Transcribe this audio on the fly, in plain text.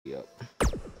up.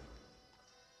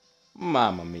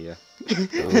 Mamma mia.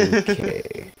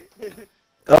 Okay.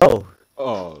 Oh.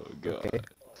 Oh god. Okay.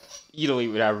 You don't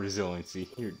even have resiliency.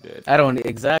 You're dead. I don't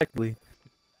exactly.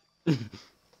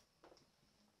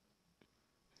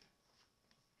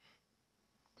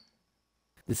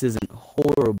 This isn't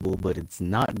horrible, but it's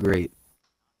not great.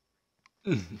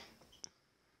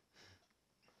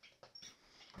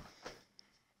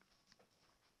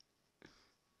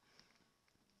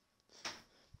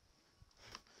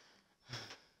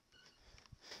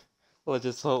 Let's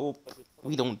just hope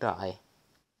we don't die.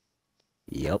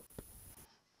 Yep.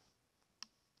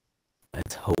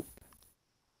 Let's hope.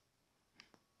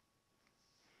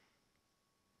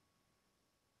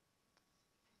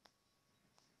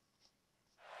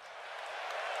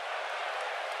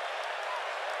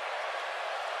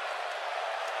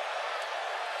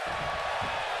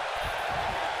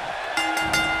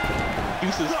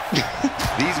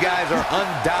 These guys are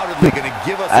undoubtedly going to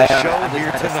give us a show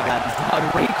here tonight.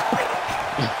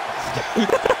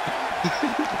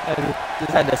 I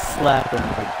just had to slap him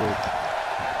right quick.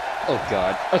 Oh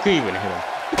god, I couldn't even hit him.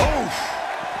 Oof!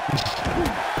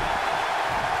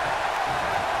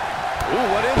 Ooh,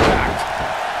 what impact!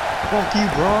 Fuck you,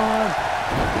 Braun!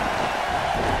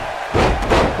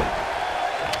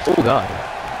 Oh god.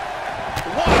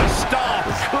 What a stop!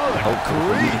 Good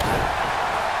grief!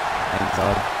 Thanks,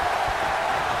 God.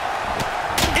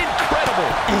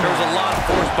 Incredible! There was a lot of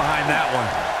force behind that one.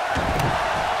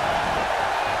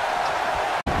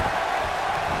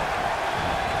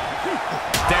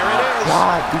 There it is.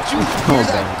 God, did you hear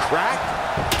that crack?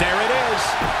 There it is.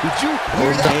 Did you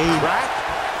hear that crack?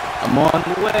 I'm on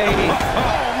the way.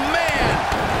 Oh, man!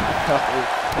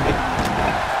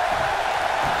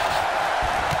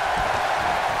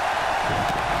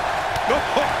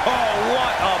 Oh,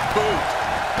 what a boot!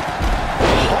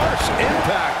 Harsh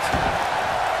impact.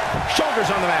 Shoulders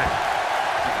on the mat.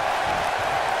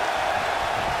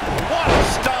 What a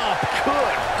stomp!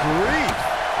 Good grief!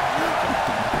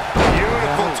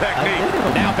 Beautiful technique.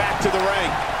 Now back to the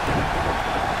ring.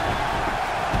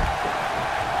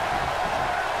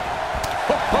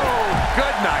 Oh,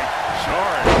 good night.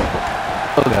 Sorry.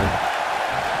 Oh god.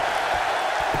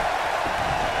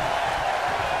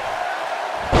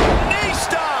 Knee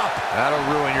stop. That'll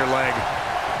ruin your leg.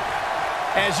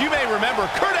 As you may remember,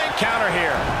 Kurt ain't counter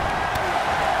here.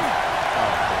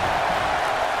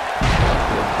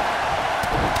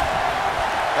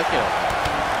 Okay.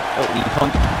 Oh, he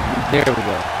punched. There we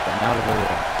go. Got out of the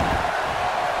way.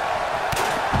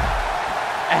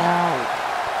 Ow!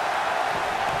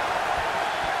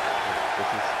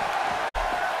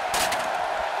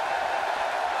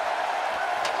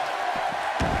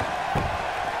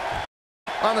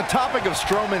 On the topic of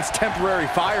Strowman's temporary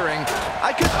firing,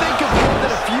 I could think of more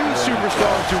than a few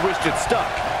superstars who wished it stuck.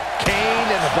 Kane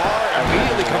and the Bar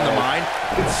immediately come to mind,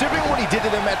 considering what he did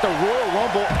to them at the Royal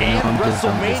Rumble and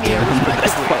WrestleMania,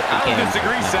 respectively. I don't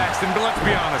disagree, Saxton, but let's be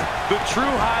honest. The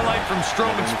true highlight from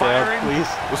Strowman's firing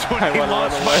was when he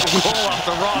launched Michael Cole off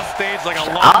the Raw stage like a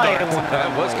lawn dart.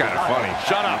 That was kind of funny.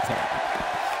 Shut up.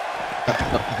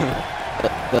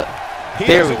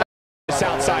 There we go.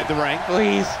 Outside the ring.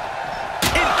 Please.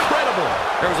 Incredible.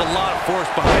 There was a lot of force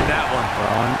behind that one.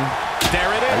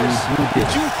 There it is. Did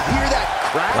you hear that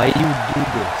crack? Why you do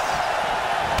this?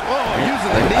 Oh,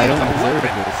 using the knee I as don't a deserve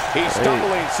weapon. this. He's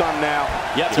stumbling some now.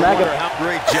 Yet to wonder how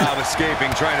great job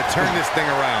escaping, trying to turn this thing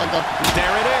around.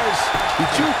 There it is.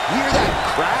 Did you hear that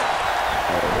crack?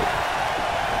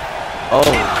 Oh,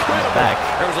 he's back.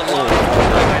 There was a lot of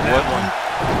force behind that one.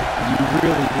 You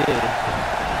really did.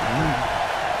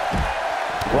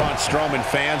 Braun Strowman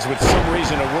fans with some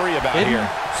reason to worry about here.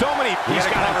 So many. He's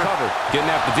got him covered.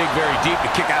 Didn't have to dig very deep to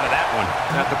kick out of that one.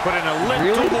 Have to put in a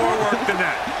little more work than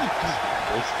that.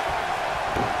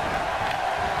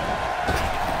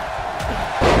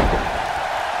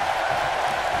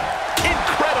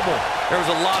 Incredible. There was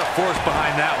a lot of force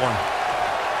behind that one.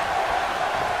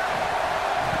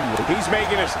 He's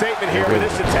making a statement here with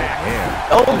this attack.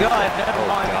 Oh god, never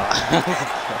mind.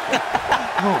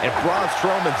 And Braun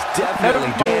Strowman's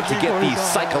definitely doing it to get the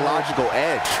psychological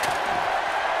edge.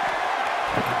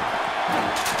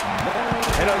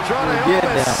 And Andrade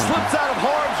almost slips out of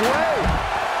harm's way.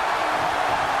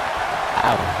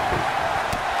 Ow.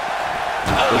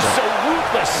 Oh, he's so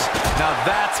ruthless. Now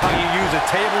that's how you use a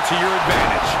table to your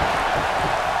advantage.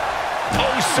 Oh,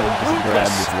 he's so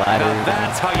ruthless. Now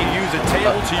that's how you use a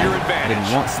table to your advantage.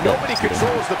 Nobody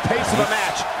controls the pace of a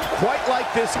match quite like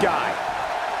this guy.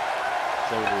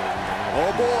 Oh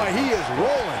boy, he is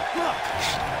rolling.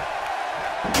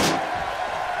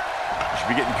 Should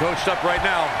be getting coached up right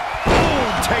now. Boom!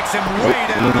 Takes him way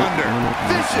down under.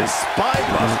 Vicious spine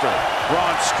buster.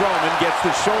 Braun Strowman gets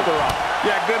the shoulder up.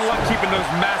 Yeah, good luck keeping those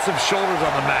massive shoulders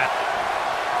on the mat.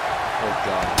 Oh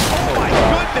god. Oh my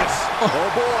goodness. Oh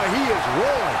boy, he is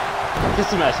rolling.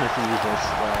 Just imagine if you use those.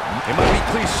 It might be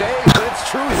cliche, but it's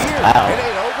true here. Wow. It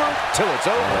ain't over till it's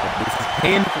over. This is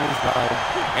painful side.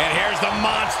 And here's the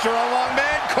monster among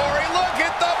men. Corey, look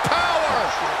at the power.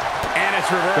 And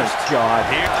it's reversed. Oh god.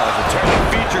 Here, the terrible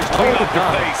features clean up your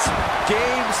face.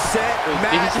 Game, set, Did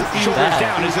he match. just do Shoulders that?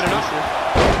 down. Is it enough?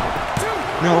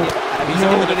 No. He's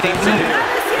eliminating here.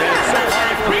 It's so hard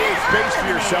to create space for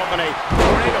yourself in a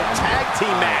tornado tag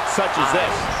team match such as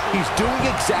this. He's doing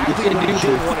exactly You can what he do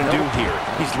didn't this, want to no? do here.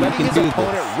 He's You letting can his do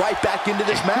opponent this. right back into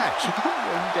this match.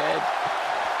 I'm dead.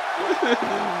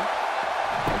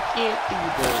 I can't do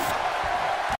this.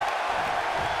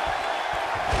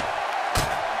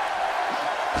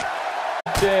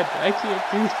 Dead. I can't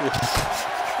do this.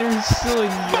 They're so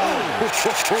young.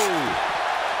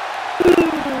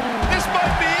 This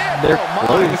might be it. They're Oh my.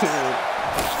 close.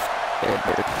 They're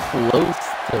close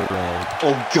to red.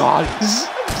 Oh god. This is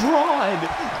broad.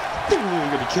 They're really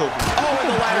gonna kill me. Oh, and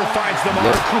the ladder finds the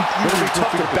mark. It'll be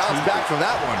tough to bounce back from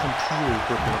that one. Computer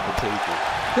gripping up the table.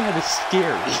 That is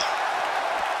scary.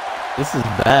 This is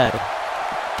bad.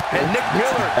 And Nick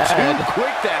Miller too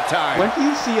quick that time. When do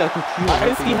you see a computer? Why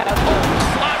does he have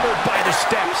Clobbered by the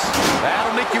steps.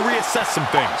 That'll make you reassess some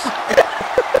things.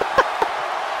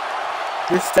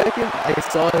 the second I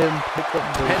saw him pick up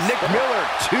the And Nick Miller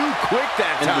too quick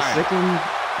that And the time. second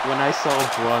when I saw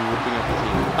Braun ripping up the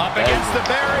table. Up against the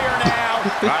barrier now.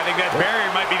 I think that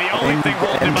barrier might be the only thing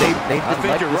holding him up. they I just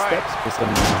think like you're the right. steps for some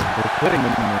reason. They're putting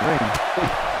him in the ring.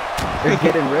 They're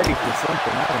getting ready for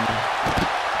something. I don't know.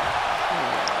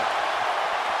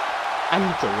 I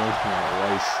need to learn from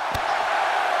my wife.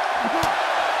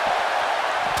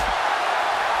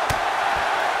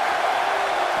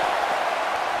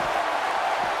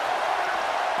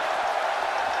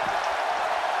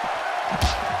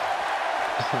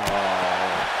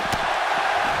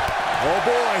 Oh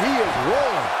boy, he is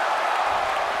rolling.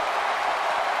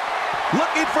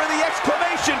 Looking for the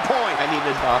exclamation point. I need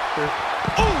a doctor.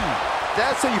 Ooh,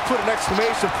 that's how you put an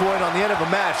exclamation point on the end of a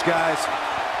match, guys.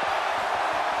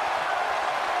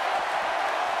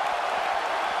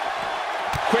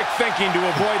 Quick thinking to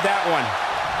avoid that one.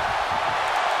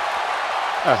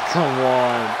 Oh, come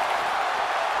on.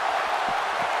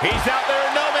 He's out there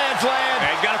in no man's land. And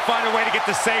he's got to find a way to get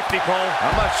to safety, Cole.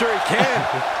 I'm not sure he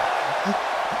can.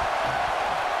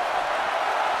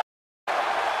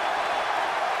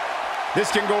 This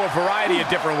can go a variety of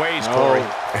different ways, No. Corey.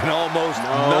 And almost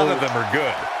No. none of them are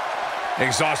good.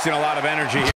 Exhausting a lot of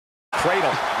energy.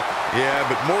 Cradle. Yeah,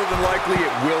 but more than likely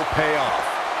it will pay off.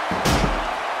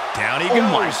 Down he goes. Oh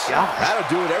my gosh. That'll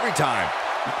do it every time.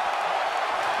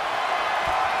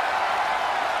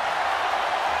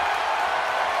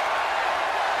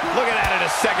 Looking at it a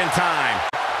second time.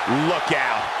 Look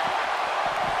out.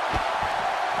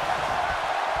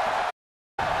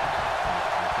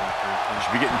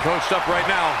 Should be getting coached up right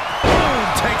now. Boom!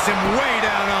 Takes him way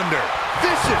down under.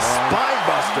 Vicious spine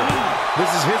buster. This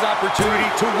is his opportunity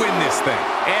to win this thing.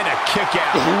 And a kick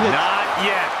out. Not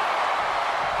yet.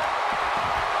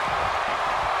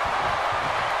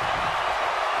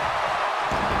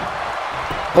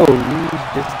 Oh, you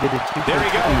just did it too There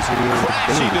he goes.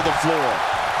 Crashing to the floor.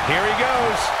 Here he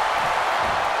goes.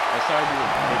 I started doing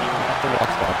a video.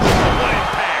 What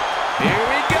impact. Here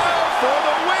we go for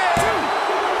the win.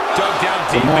 Dug down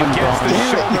deep Come on, and gets the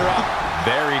Braun. shoulder up.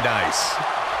 Very nice.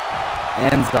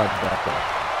 And Zod back up.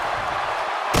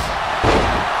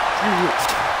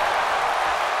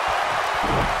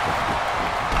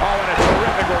 Oh, and a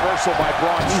terrific reversal by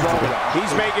Braun Strowman.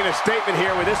 He's making a statement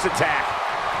here with this attack.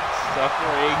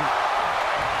 Suffering.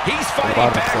 He's fighting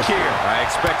back here. I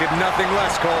expected nothing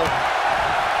less, Cole.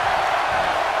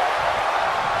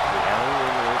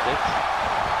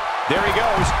 There he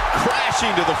goes,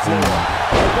 crashing to the floor.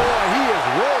 Oh boy, he is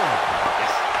rolling.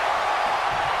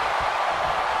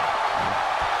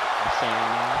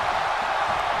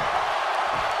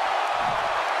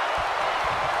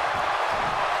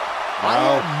 I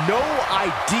have no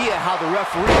idea how the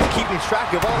referee is keeping track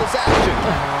of all this action.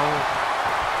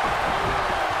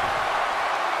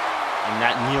 I'm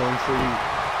not kneeling for you.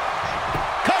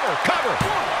 Cover, cover.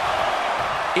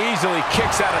 Easily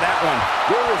kicks out of that one.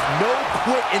 There is no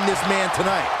quit in this man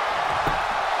tonight.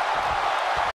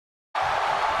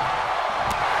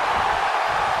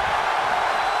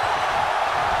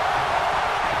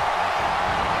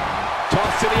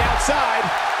 Toss to the outside.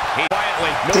 He quietly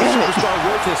quietly. No superstar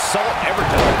worth his salt ever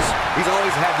does. He's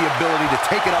always had the ability to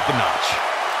take it up a notch.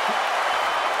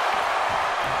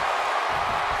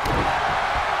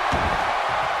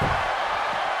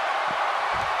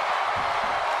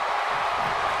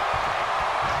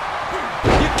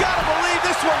 You gotta believe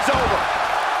this one's over.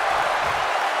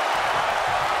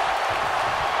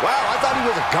 Wow, I thought he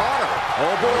was a goner.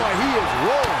 Oh boy, he is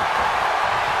rolling.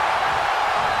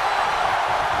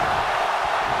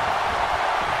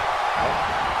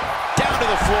 Down to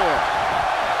the floor.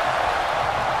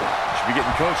 Should be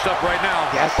getting coached up right now.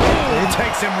 Yes.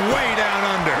 Takes him way down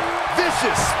under.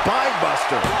 Vicious spine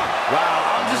buster.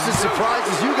 Wow, I'm just as surprised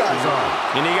as you guys are.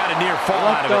 And he got a near fall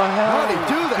out of it. How did he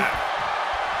do that?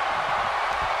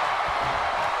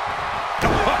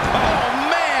 Oh,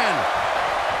 man.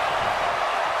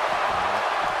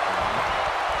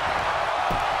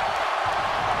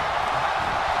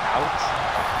 Out.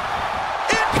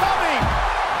 Incoming.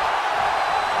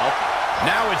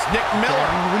 Now it's Nick Miller.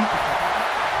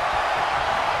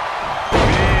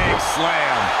 Big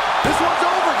slam. This one's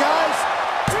over, guys.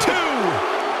 2,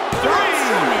 3.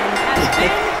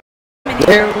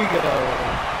 There we go.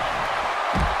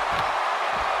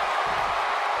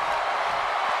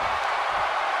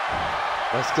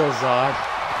 But still, Zod.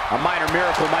 A minor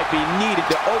miracle might be needed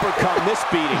to overcome this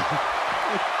beating.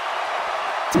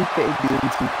 Too fake being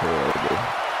too horrible.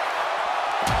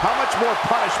 How much more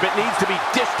punishment needs to be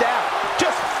dished out?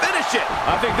 Just finish it.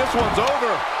 I think this one's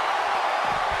over.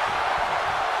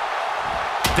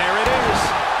 There it is.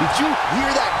 Did you hear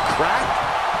that crack?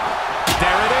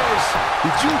 There it is.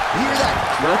 Did you hear that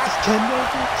crack?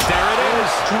 There it is.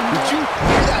 Did you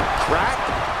hear that crack?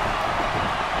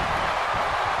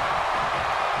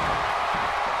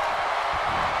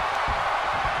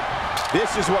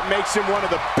 This is what makes him one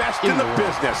of the best in the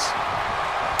business.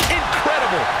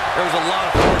 Incredible. There was a lot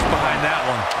of force behind that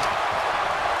one.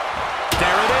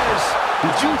 There it is.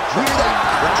 Did you hear that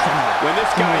crack? When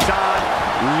this guy's on,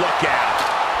 look out.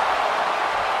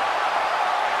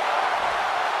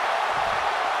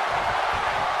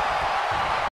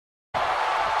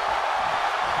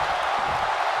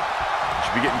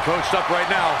 Should be getting coached up right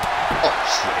now. Oh,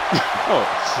 shit. Oh,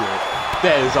 shit.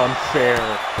 That is unfair.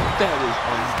 That is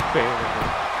unfair.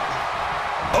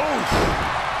 Oh.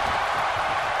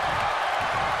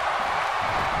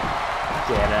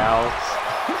 Get out.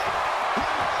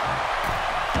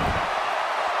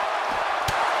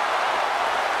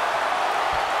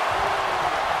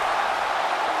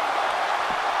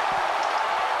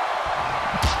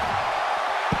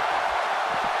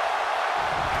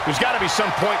 There's got to be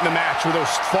some point in the match where those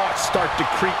thoughts start to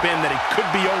creep in that it could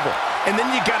be over. And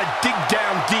then you got to dig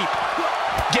down deep.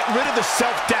 Get rid of the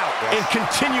self-doubt and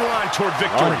continue on toward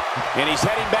victory. And he's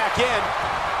heading back in.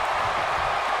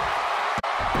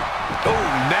 Oh,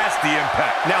 nasty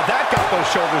impact. Now that got those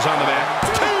shoulders on the mat.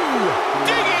 2!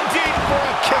 Digging deep for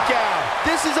a kick out.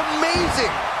 This is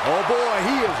amazing. Oh boy,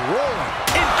 he is rolling.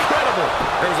 Incredible.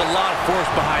 There was a lot of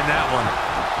force behind that one.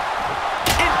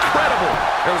 Incredible.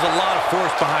 There was a lot of force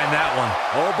behind that one.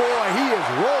 Oh boy, he is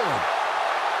rolling.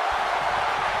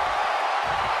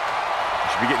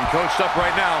 Should be getting coached up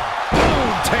right now. Boom!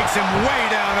 Takes him way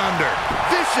down under.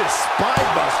 Vicious spine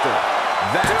buster.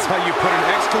 That's how you put an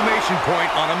exclamation point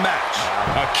on a match.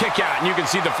 A kick out, and you can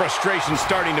see the frustration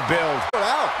starting to build.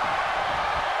 Out.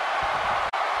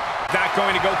 Not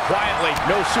going to go quietly.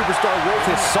 No superstar worth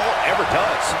his salt ever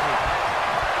does.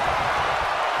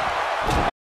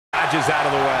 Dodges out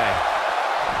of the way.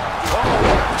 Oh,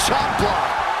 chop block.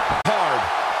 Hard.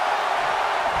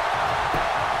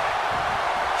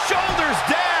 Shoulders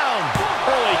down.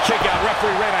 Early kick out.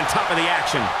 Referee right on top of the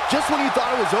action. Just when you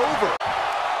thought it was over.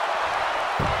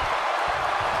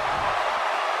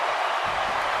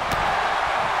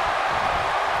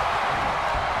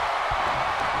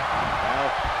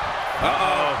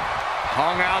 Uh-oh.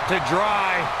 Hung out to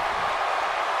dry.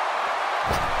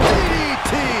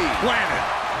 DDT. Landed.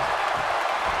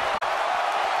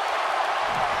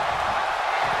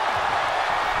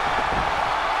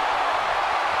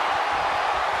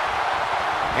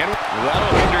 And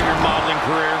that'll hinder your modeling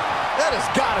career. That has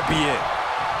got to be it.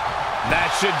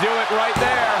 That should do it right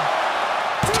there.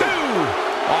 2.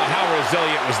 Oh, how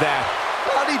resilient was that?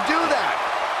 How'd he do that?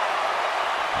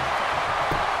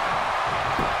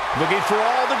 Looking for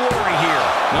all the glory here.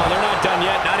 No, they're not done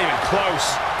yet. Not even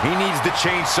close. He needs to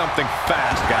change something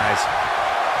fast, guys.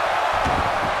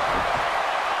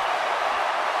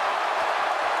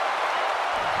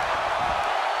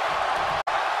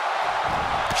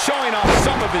 Showing off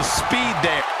some of his speed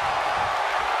there.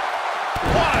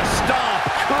 What a stomp.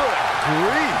 Good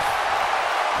grief.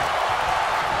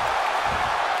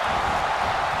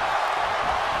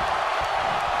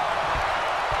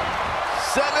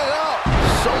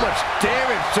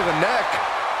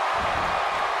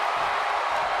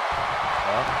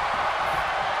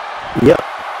 Yep.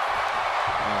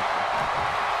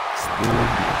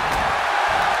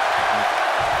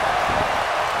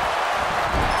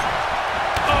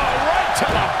 To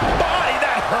the body,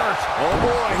 that hurt. Oh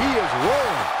boy, he is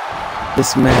rolling.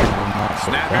 This man will not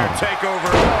go Snapmare down. takeover.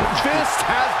 The fist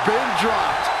has been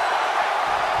dropped.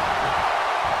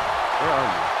 Where are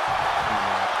you?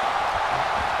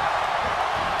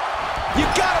 You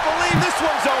gotta believe this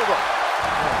one's over.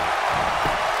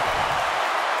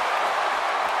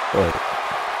 Wait.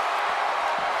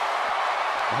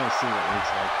 I want to see what it looks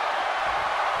like.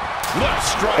 Left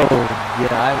strike. Oh,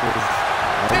 yeah, I was...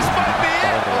 This might be it.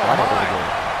 Oh my.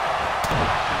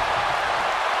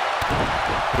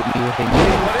 Hit me with a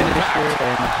new finisher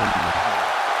and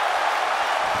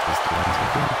just the ones I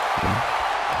do. Yeah.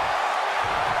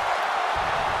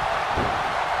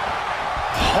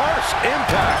 Harsh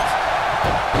impact.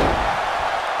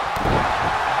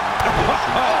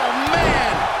 Oh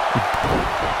man.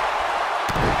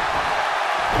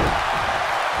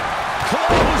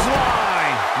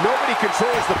 Clothesline. Nobody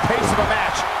controls the pace of a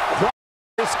match.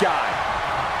 This guy.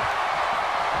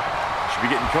 Should be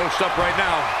getting coached up right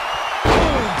now.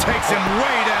 Boom! Takes him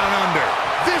way down under.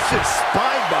 This is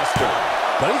spine buster.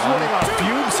 But he's running on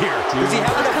fumes here. Does he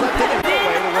have enough left in him to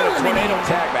win a tornado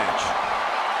tag match?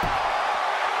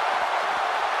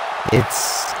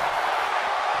 It's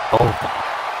over.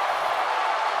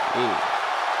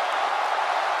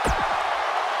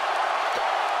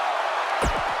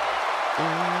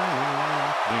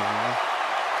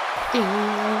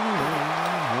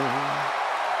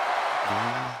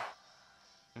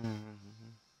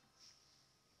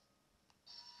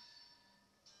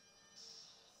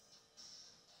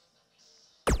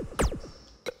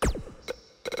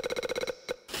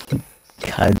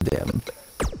 God damn.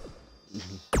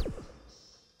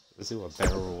 Let's see what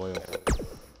battle royal.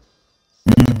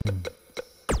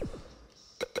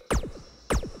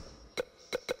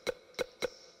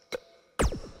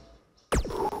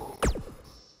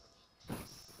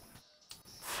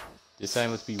 This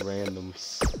time must be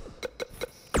randoms.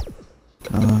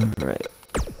 Alright.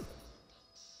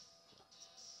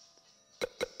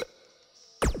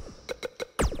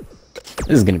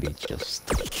 This is gonna be just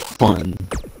fun.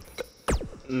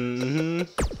 Mm-hmm.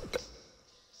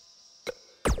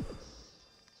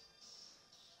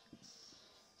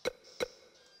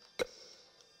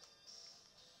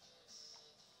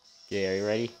 Okay, are you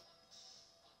ready?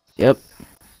 Yep.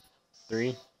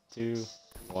 3, 2,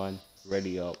 1,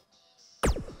 ready up.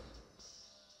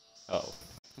 Oh.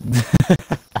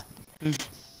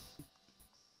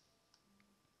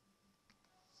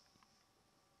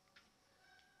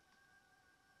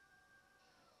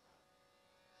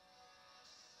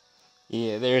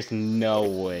 Yeah, there's no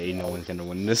way no one's gonna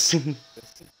win this.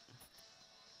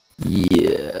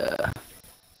 Yeah.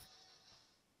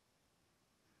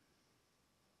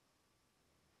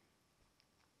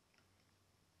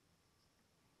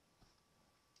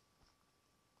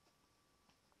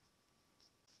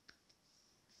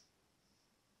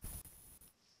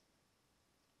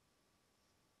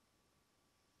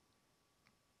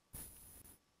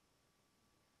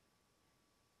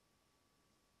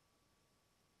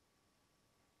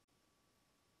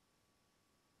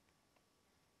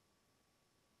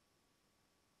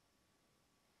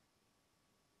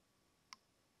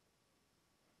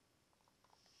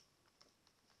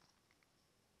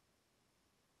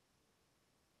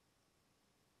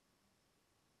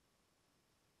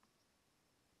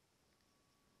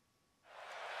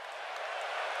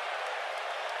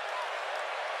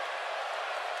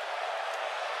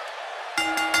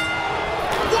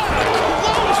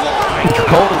 And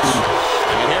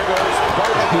here goes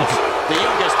Barbados, the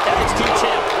youngest NXT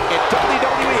champ in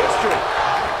WWE history.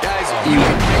 Guys, you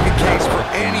can make a case for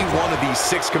any one of these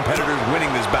 6 competitors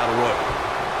winning this battle royal.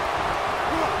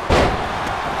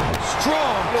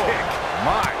 Strong kick.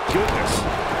 My goodness.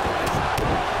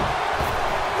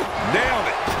 Nailed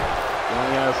it. You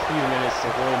only have a few minutes to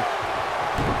win.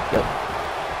 Yep.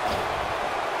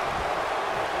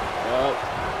 Yup.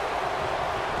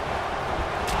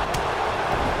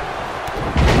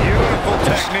 Beautiful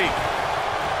technique.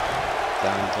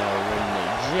 Dante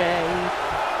Renee J.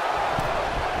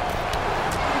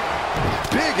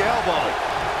 Big elbow.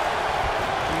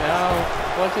 No,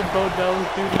 what did Bo Dallas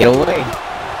do to Get away.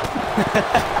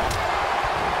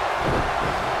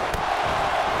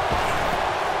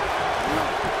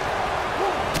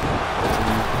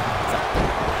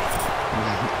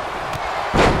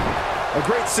 A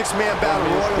great 6-man battle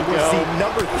royal was the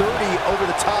number 30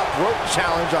 over-the-top rope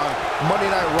challenge on Monday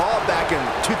Night Raw back in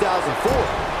 2004.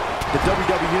 The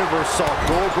WWE Universe saw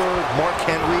Goldberg, Mark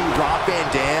Henry, Rob Van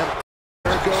Dam,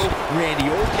 ago, Randy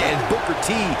Orton and Booker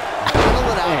T battled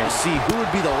it out to see who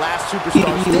would be the last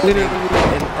superstar standing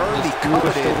and earn the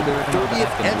coveted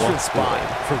 30th entrance spot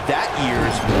for that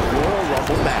year's Royal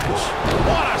Rumble match.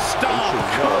 What a stomp!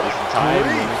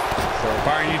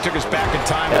 Byron, you took us back in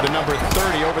time with the number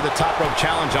 30 over the top rope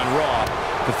challenge on Raw.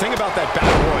 The thing about that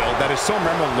Battle Royal that is so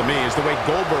memorable to me is the way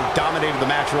Goldberg dominated the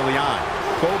match early on.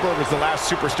 Goldberg was the last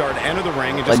superstar to enter the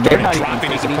ring and just started dropping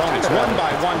his opponents. One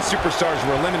by one, superstars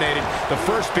were eliminated, the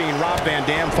first being Rob Van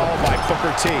Dam, followed by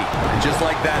Booker T. And just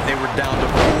like that, they were down to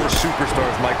 4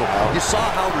 superstars, Michael. You saw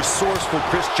how resourceful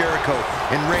Chris Jericho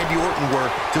and Randy Orton were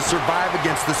to survive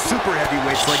against the super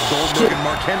heavyweights like Goldberg and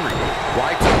Mark Henry.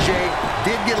 Y2J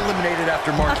did get eliminated after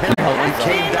Mark Henry. It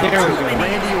came down to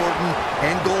Randy Orton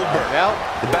and Goldberg.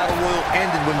 The Battle Royal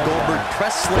ended when Goldberg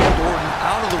press-slammed Orton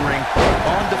out of the ring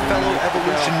onto fellow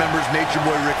Evolution members Nature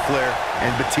Boy Ric Flair and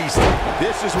Batista.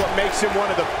 This is what makes him one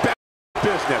of the best in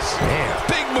business. Damn.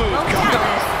 Big move coming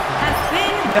up. Has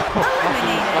been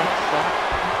eliminated.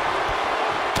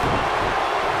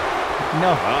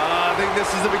 No. I think this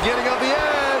is the beginning of the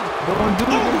end. Don't do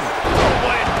this.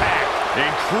 What impact.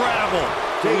 Incredible.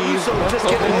 Jey Uso just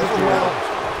getting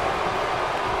overwhelmed.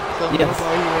 Yes.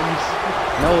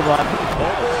 Nobody.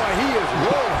 Oh boy, he is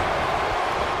rolling.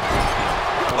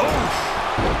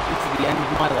 It's the end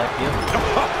of my life, yep.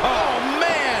 Oh,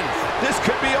 man. This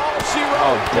could be all she wrote.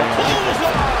 Oh, damn.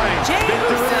 Clothesline. Jey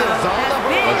Uso has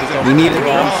been We need it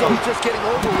eliminated. all. Uso's just getting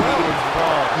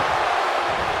overwhelmed.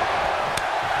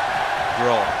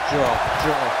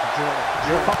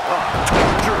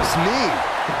 Dangerous knee.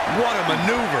 What a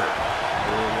maneuver.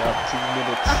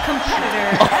 A competitor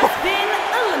has been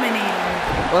eliminated.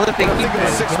 Well, if they When I keep think of a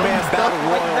this six-man going battle stuff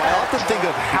like royal, I that, often think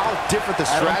of how different the I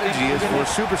don't strategy think is we're for a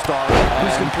gonna- superstar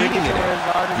who's competing in it.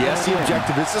 Yes, the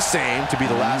objective is the same, to be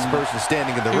the last person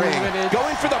standing in the ring.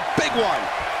 Going for the big one.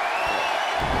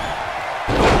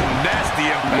 Nasty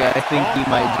impact. Yeah, I think he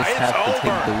might just it's have to take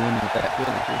over. the win with that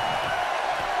finisher.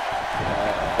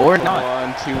 Or not.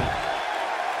 1, 2.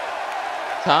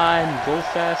 Time, go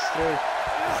faster.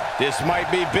 This might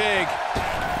be big.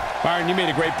 Byron, you made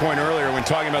a great point earlier when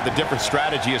talking about the different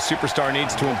strategy a superstar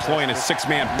needs to employ in a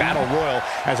 6-man battle royal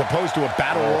as opposed to a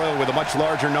battle royal with a much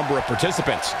larger number of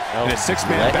participants. In a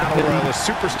 6-man battle royal, a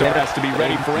superstar has to be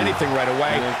ready for anything right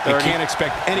away. They can't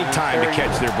expect any time to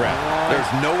catch their breath. There's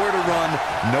nowhere to run,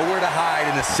 nowhere to hide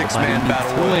in a 6-man battle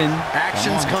royal.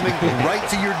 Action's coming right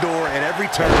to your door at every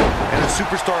turn, and a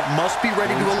superstar must be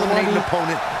ready to eliminate an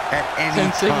opponent at any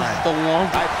 10 seconds time. is the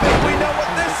longest. I think we know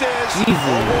what this is. Jesus.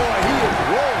 Oh boy, he is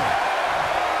rolling.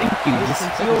 Thank you. This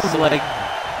feels like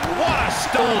What a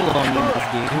so stomp. long in this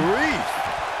game. Grief.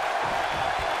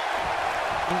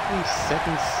 Every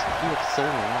seconds feels so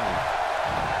long.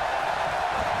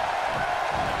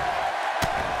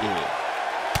 Yeah.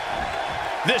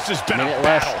 This has been a Minute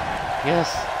left. battle. Yes.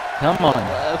 Come on.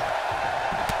 Left.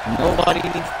 Nobody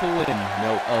needs to win.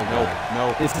 No. Oh, No.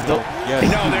 No. This is no. the- Yes.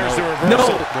 No, there's the No.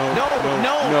 reversal.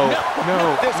 No.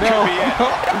 This could be it.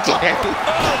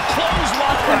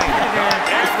 Clothesline.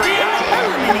 Every hour.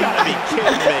 You gotta be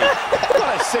kidding me.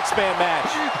 What a 6-man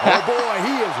match. Oh boy,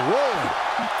 he is rolling.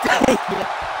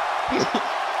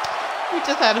 We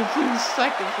just had a few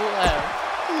seconds left.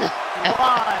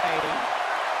 Why?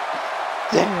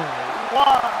 Damn.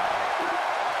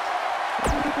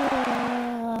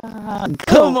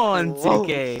 Come on, Whoa.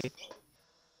 2K.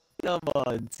 Come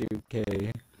on,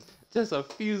 2K. Just a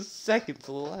few seconds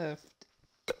left.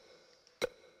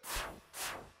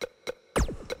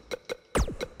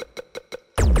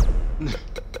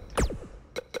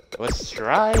 Let's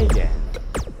try again.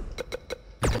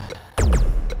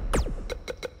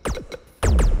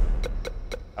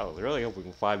 I was really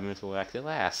hoping 5 minutes will actually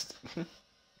last.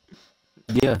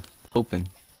 Yeah, hoping.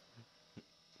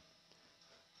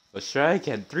 Let's try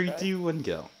again. 3, 2, 1,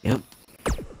 go. Yep.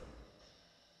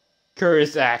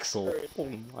 Curtis Axel. Oh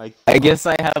my. I guess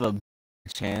I have a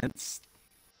chance.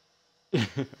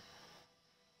 Kinda.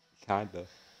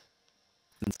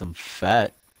 Since I'm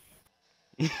fat.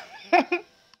 You're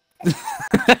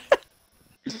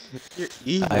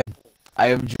evil. I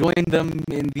have joined them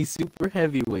in the super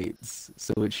heavyweights,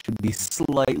 so it should be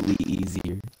slightly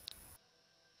easier.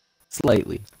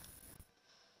 Slightly.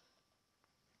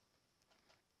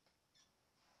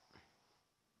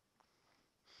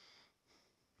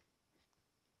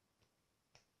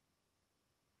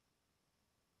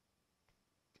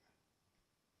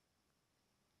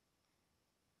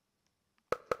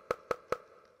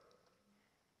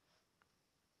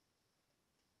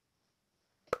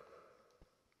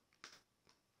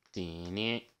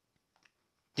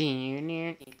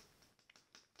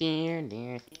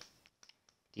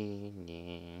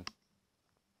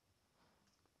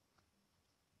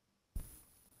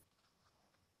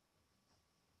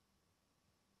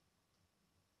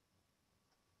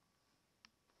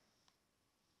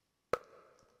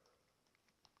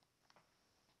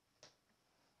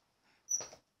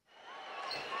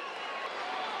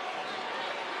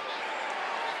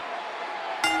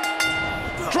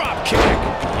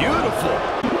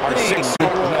 The sixth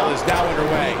royal is now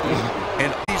underway.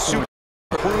 And these super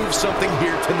prove something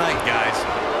here tonight, guys.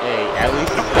 Hey, at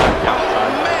least it's not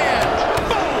outside. Man!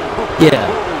 Yeah.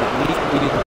 At least we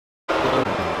didn't.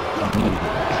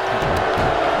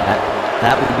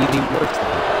 That would be the worst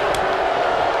thing.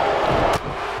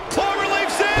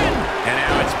 Cloverleaf's in! And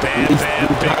now it's Bam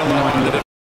Bam Bigelow.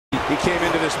 He came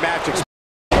into this match right,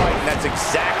 and that's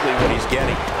exactly what he's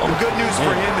getting. The good news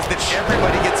for him is that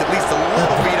everybody gets at least a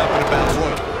little beat up in a battle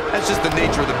royal. That's just the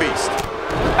nature of the beast.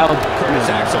 Curtis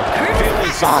Axel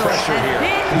feeling some pressure here.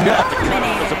 He's got to cut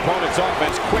off his opponent's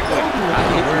offense quickly. I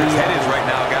don't know where his head is right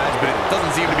now, guys, but it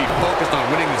doesn't seem to be focused on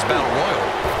winning this battle royal.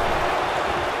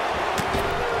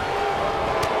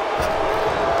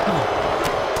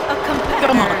 A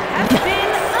competitor has been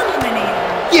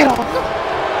eliminated. Get off!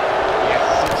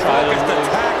 Focused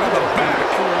attack on the back.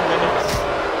 4 minutes.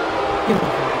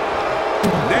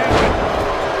 Nailed it.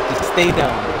 Just stay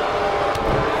down.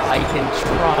 I can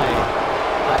try.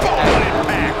 What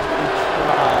impact.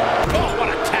 Try. Oh, what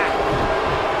a tackle.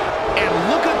 And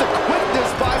look at the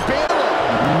quickness by Baylor.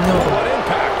 No. What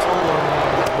impact.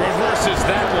 Reverses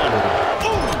that one.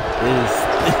 This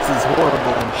is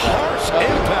horrible. Harsh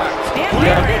impact. Bam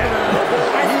Bam Bigelow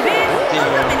has been He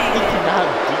eliminated.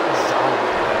 cannot beat Zara.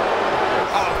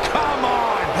 Oh, come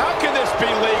on. How can this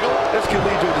be legal? This can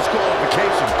lead to a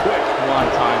disqualification quick. Come on,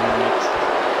 time limits.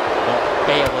 Don't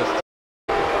fail us.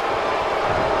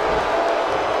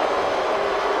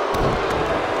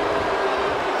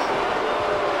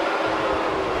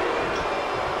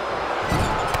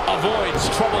 Avoids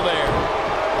trouble there.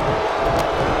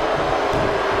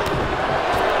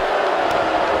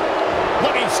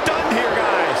 Looking stunned here,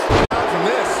 guys. Out from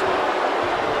this.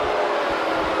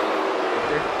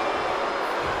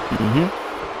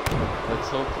 Let's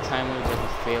hope the time limit doesn't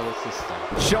fail us this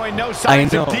time. Showing no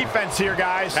signs of know. defense here,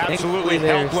 guys. Absolutely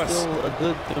helpless. There's still a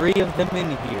good 3 of them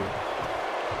in here.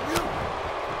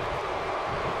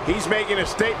 He's making a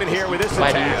statement here with this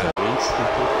Fighting attack. is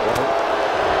stupid.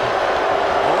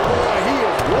 Oh boy, he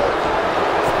is worked.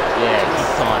 Yeah,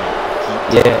 he's on it.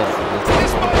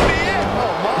 This might be it.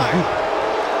 Oh my.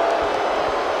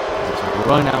 Just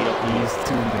run out these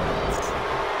 2 minutes.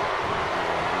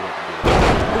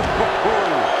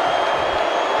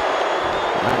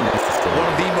 Not necessary. One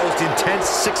of the most intense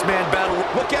 6-man battle.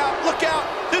 Look out, look out.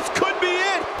 This could be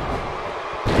it.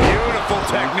 Beautiful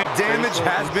technique. Damage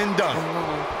has been done.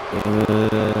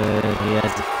 He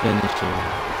has a finisher.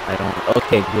 I don't.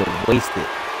 Okay, good. Waste it.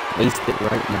 Waste it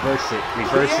right now. Reverse it.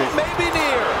 Reverse it. Maybe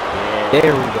near. Yeah.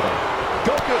 There we go.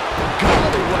 Go good.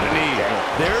 Golly, what a knee.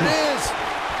 There it is.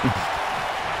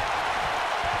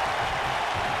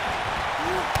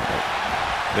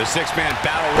 The 6-man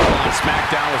battle royal on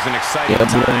SmackDown was an exciting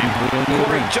time.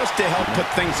 Corey, just to help put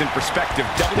things in perspective,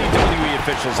 WWE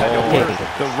officials had to order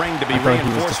the ring to be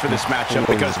reinforced for this matchup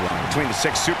because between the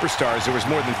 6 superstars, there was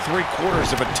more than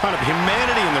 3/4 of a ton of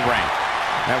humanity in the ring.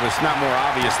 That was not more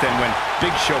obvious than when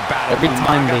Big Show battled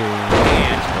Umaga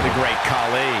and the Great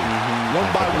Khali. One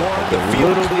by one, the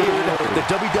field cleared. The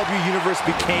WWE Universe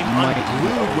became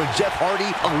unglued when Jeff Hardy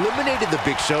eliminated the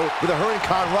Big Show with a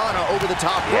Hurricane Rana over the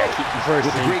top rope. With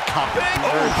the Great Khali.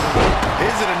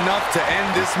 Is it enough to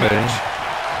end this match?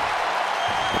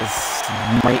 This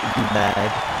might be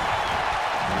bad.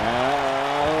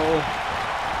 No.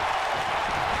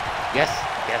 Yes.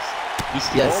 Yes.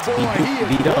 Yes, Oh boy, he is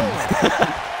be done.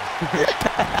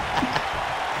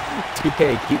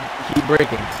 2K, keep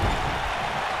breaking.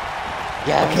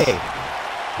 Yes. Okay.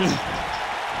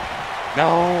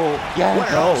 No. Yes. What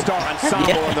an all-star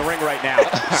ensemble in the ring right now.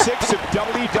 6 of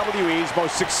WWE's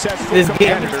most successful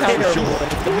competitors. Every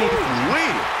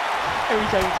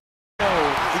time no,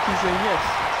 we can say yes.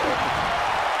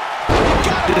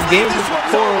 This game is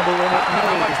horrible.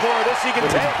 How much more of this he can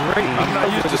take? Great. I'm not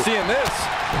used to seeing this.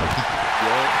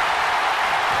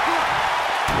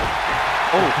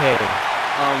 Okay.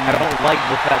 I don't like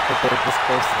the fact that they're this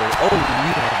close to their. Oh,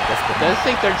 yeah. Does it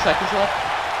say 30 seconds left?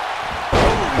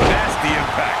 Nasty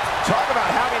impact. Talk about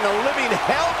having the living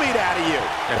hell beat out of you.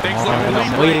 Yeah, things look bleak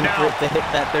I'm waiting right for now. it to hit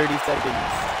that 30 seconds.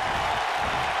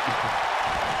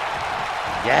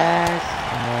 Yes.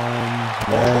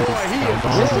 Oh boy, he is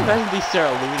Just imagine they start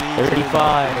eliminating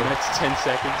 35. in the next 10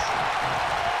 seconds.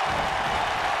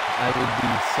 I would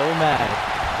be so mad.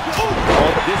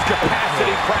 This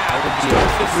capacity crowd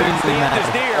starts to sense the end is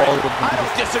near. I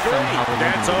don't disagree.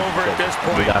 That's over at this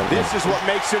point. This is what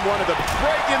makes him one of the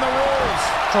breaking the rules.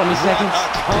 20 seconds.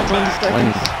 20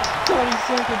 seconds. 20. 20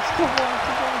 seconds. Come on.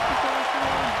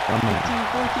 Come on. 15,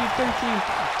 14, 13,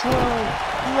 12,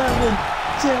 11,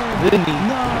 10, Vinny.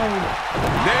 9,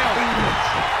 Nailed it.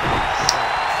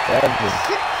 7,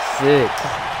 6,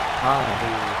 5,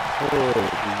 4,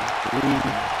 3,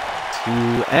 2,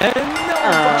 and no!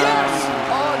 Yes!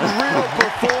 Unreal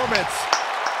performance.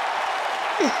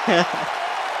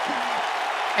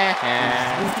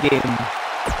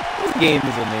 This game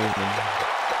is amazing.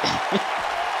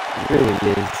 It really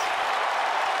is.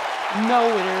 No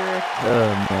winner. Oh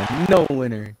man, no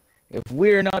winner. If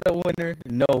we're not a winner,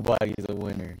 nobody's a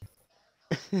winner.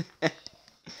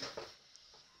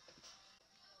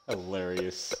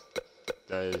 Hilarious.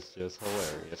 That is just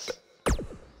hilarious.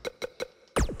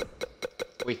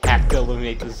 We have to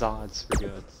eliminate the Zods, for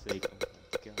God's sake. Oh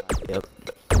my God. Yep.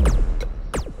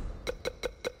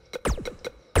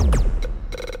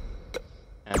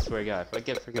 I swear to God, if I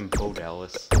get freaking Bo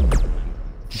Dallas.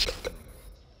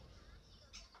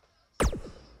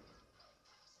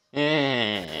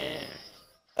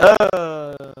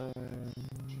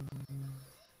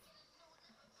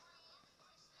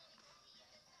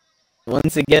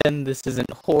 Once again, this isn't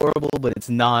horrible, but it's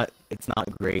not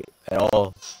great at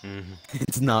all.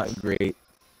 It's not great.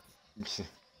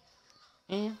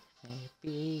 I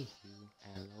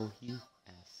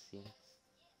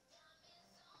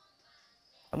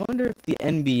wonder if the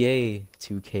NBA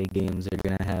 2K games are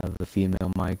gonna have the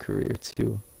female My Career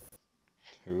too.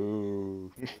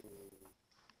 Ooh.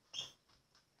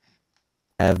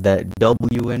 Have that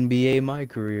WNBA My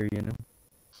Career, you know.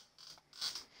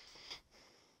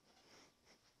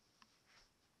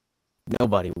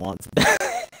 Nobody wants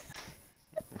that.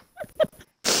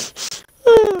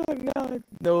 Oh God,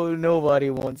 no, nobody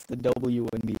wants the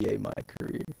WNBA My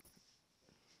Career.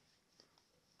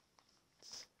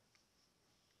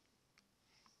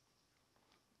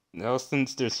 Now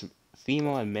since there's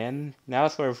female and men, now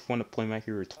that's why I want to play my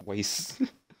hero twice.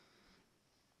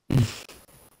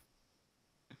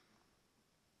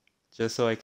 Just so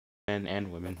I can men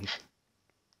and women.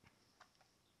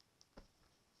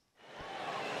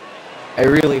 I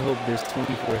really hope there's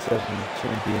 24/7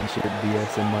 championship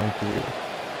BS in My Career.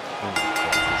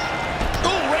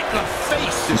 Oh, right in the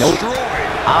face. Nope. Destroyed.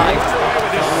 I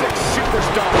With his 6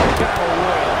 superstar battle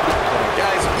royal.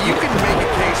 Guys, you can make a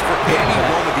case for any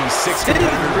one of these 6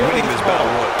 competitors winning this battle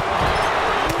royal.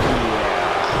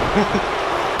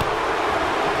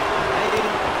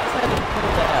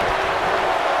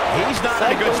 He's not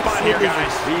in a good spot here,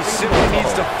 guys. He simply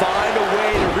needs to find a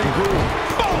way to regroup.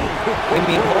 Boom! I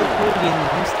mean, Hulk Hogan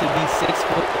used to be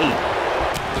 6'8".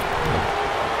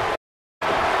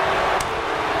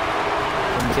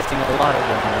 I'm guessing a lot of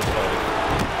them are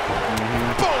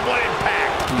Boom, what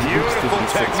impact! Beautiful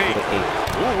technique.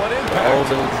 Ooh, what impact! All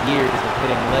those years of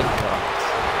hitting leg drops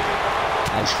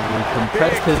actually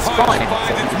compressed his spine,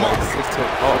 so he's like 6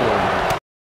 foot taller.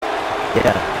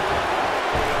 Yeah.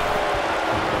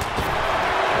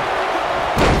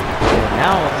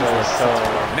 Now so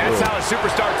that's how a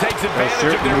superstar takes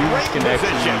advantage of their ring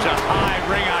position. Just high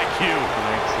ring IQ.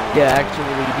 Yeah, actually,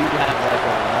 you do have like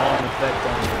a long effect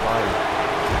on your body.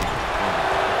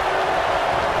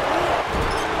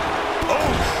 Oh,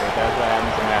 That's what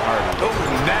happens in that heart. oh,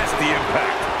 nasty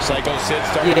impact. Psycho Sid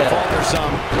starting to falter some.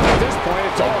 At this point,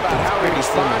 it's all about how he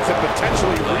responds and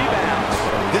potentially rebounds.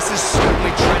 This is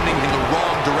certainly trending in the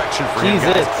wrong direction for him,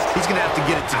 guys. He's going to have to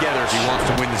get it together if he wants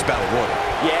to win this battle royal.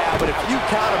 Yeah, but if you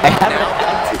count him out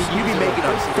now, you'd be making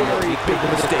a very big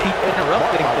mistake. Keep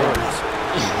interrupting things.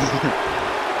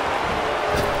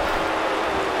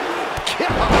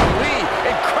 Golly,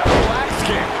 incredible axe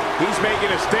kick. He's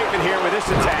making a statement here with this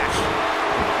attack.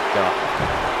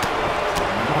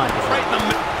 Right in the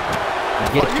middle.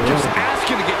 You're just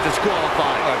asking to get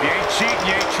disqualified. If you ain't cheating,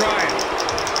 you ain't trying.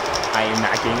 I am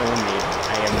not getting eliminated.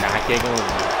 I am not getting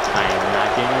eliminated. I am not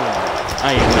getting eliminated.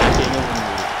 I am not getting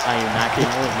eliminated. I am not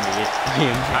getting eliminated. I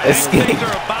am not I think things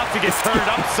are about to get turned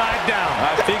upside down.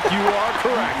 I think you are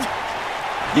correct.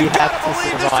 You have to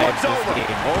survive this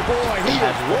game. Oh boy, he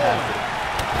is rolling.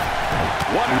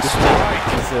 What a You strike.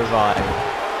 have to survive.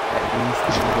 At least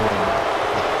one.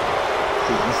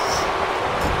 Please.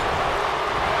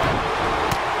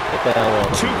 Get the hell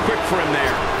out. Too quick for him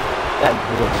there. That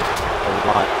glitched a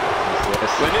lot.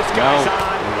 When this guy's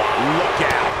on, look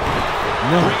out.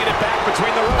 No. Bringing it back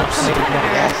between the ropes.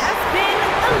 Competitor has been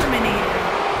eliminated.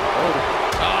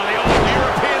 Oh, the old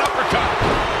European uppercut.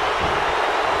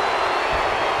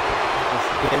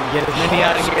 Get as many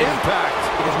out of here. Impact.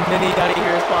 Get as many out of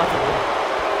here as possible.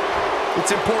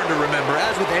 It's important to remember,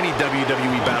 as with any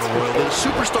WWE Battle Royal, that a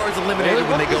superstar is eliminated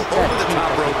when they go over the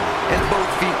top rope and both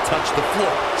feet touch the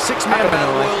floor. 6-man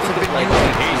Battle Royals have been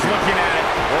used. He's looking at it.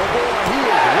 Oh boy, he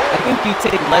is I rolling. think you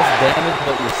take less damage,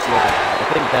 but you're slow. I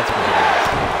think that's what it is.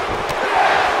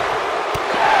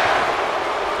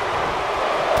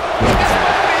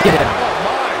 Yeah. Oh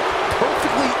my,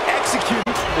 perfectly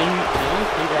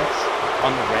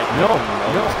No.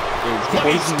 It's Look,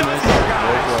 he's poisonous. stunned here,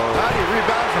 guys. How do you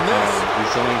rebound from this?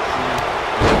 Resiliency.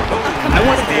 I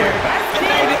wanted to.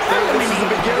 This is the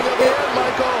beginning of the end,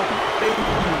 Michael.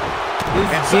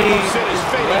 This And game Psycho Sid is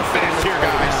fading less fast here, right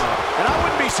guys. now. And I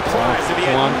wouldn't be surprised if he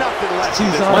had Come on. nothing left in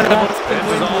this One of one. us can This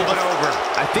win is all this. but over.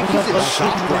 I think he's in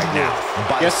shock right now.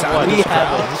 By the Guess sound what? of We this have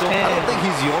crowd, a I don't chance. think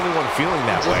he's the only one feeling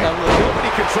that way. have a little- Nobody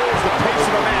controls the pace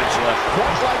of a match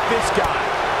quite like this guy.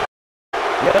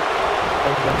 Yep.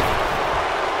 Okay.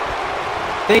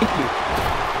 Thank you.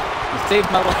 You saved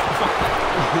my life.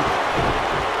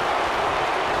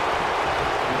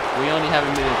 We only have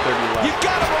a minute 30 left. You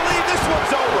gotta believe this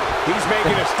one's over. He's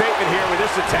making a statement here with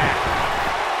this attack.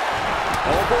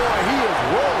 Oh boy, he is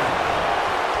rolling.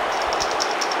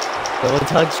 Don't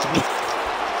touch me.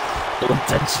 Don't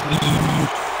touch me.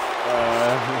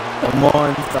 Come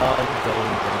on, son.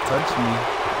 Don't touch me.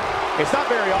 It's not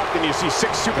very often you see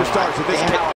 6 superstars of this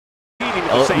caliber competing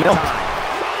at the Oh, same no. time.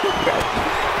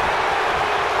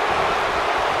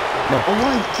 No. Oh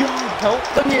my god, help!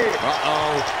 Come here.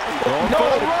 Uh-oh. No.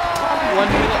 1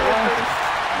 minute left.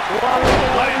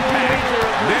 Let it back.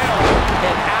 Now,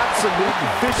 an absolute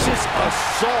vicious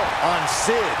assault on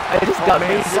Sid. I just got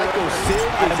man, made. Psycho Sid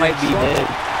I is might in be trouble. dead.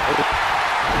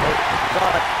 Oh,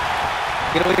 God.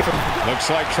 Get away from me.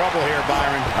 Looks like trouble here,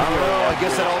 Byron. I don't know. I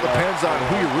guess that all depends on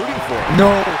who you're rooting for.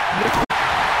 No.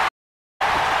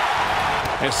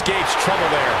 Escapes trouble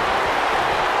there.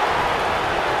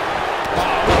 Oh,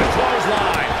 what a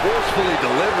clothesline. Forcefully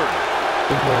delivered.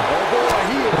 Oh, boy,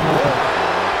 he is rolling.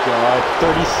 God,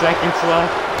 30 seconds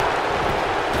left.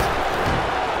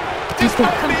 This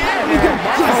might be it.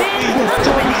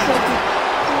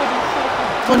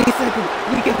 20 seconds.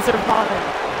 We can survive.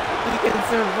 We can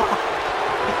survive.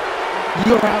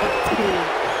 You're out too.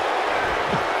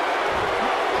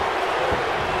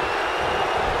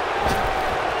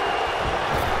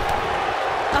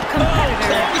 A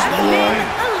competitor has been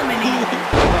eliminated.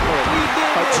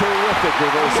 A terrific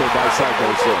reversal by Psycho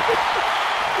Sid.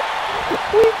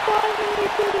 We finally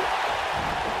did it.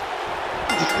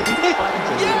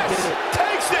 Yes!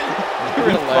 Takes it!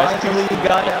 We finally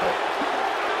got out.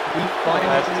 We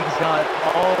finally got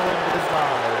all of the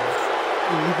sides.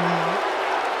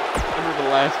 Under the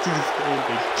last 2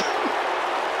 standing.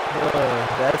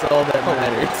 That's all that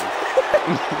matters.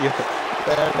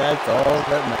 That's all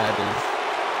that matters.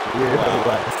 We're the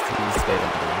last 2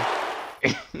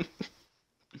 standing.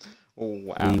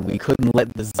 Wow. We couldn't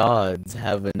let the Zods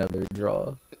have another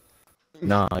draw.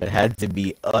 Nah, it had to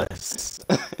be us.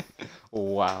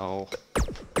 Wow.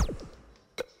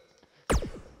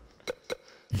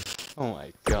 Oh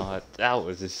my god, that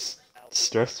was just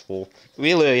stressful.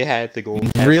 We literally had to go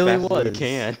as really fast as we was.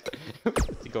 can.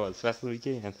 To go as fast as we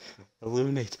can.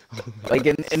 Eliminate. Like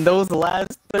in those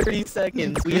last 30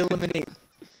 seconds, we eliminate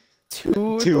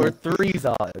two or 3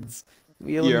 Zods.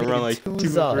 We eliminate around like 2 2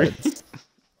 or 3. Zods.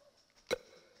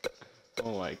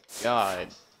 Oh my god.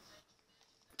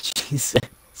 Jesus.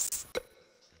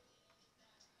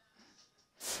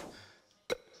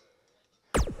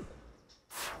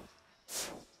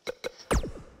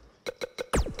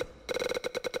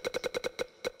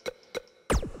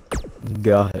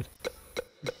 God.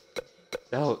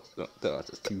 That was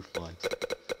just too fun.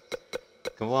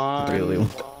 Come on. Really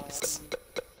was.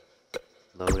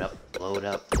 Load up, load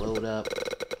up, load up.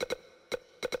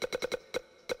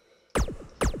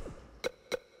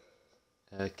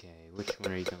 Okay, which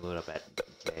one are you gonna load up at?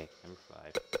 Okay, number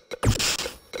 5.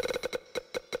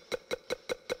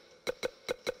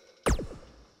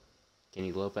 Can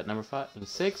you load up at number 5? And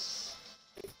 6?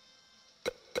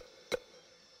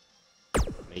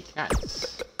 Make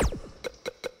nice.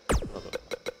 Load up.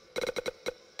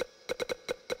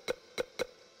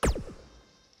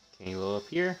 Can you load up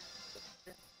here?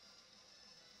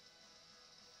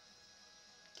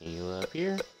 Can you load up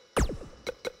here?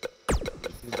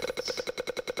 Nice.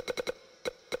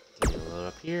 Can you load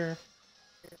up here?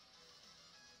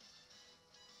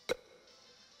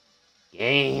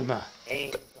 Game!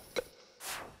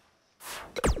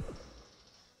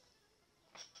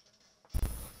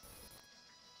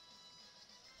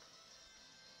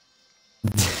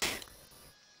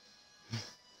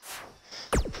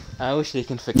 I wish they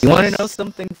can fix You want to this. know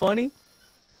something funny?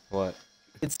 What?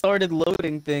 It started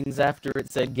loading things after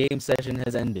it said game session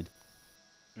has ended.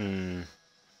 Hmm.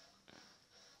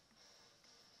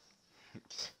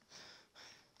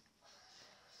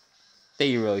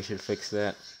 They really should fix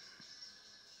that.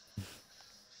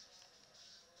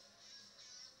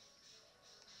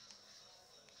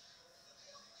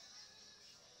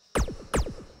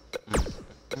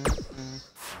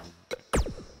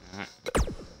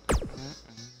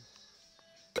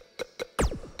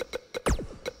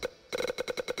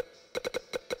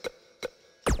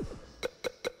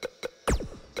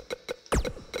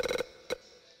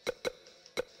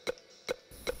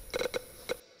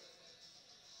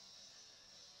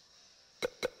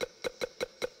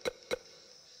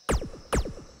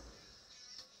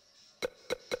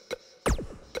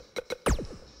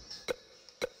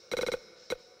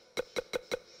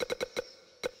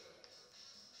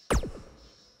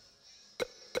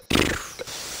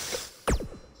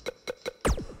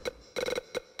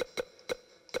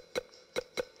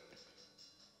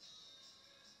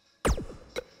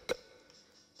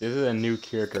 This is a new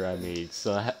character I made.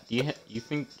 So do you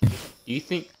think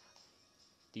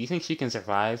she can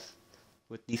survive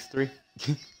with these three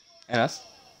and us?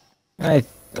 I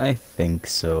think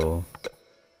so.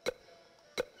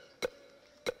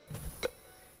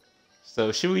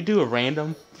 So should we do a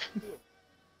random?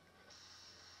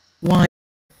 Why?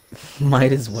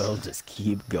 Might as well just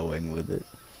keep going with it.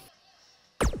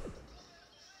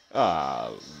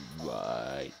 My.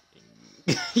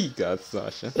 You got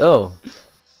Sasha. Oh.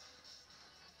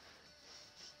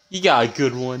 You got a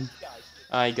good one.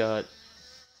 I got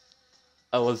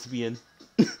a lesbian.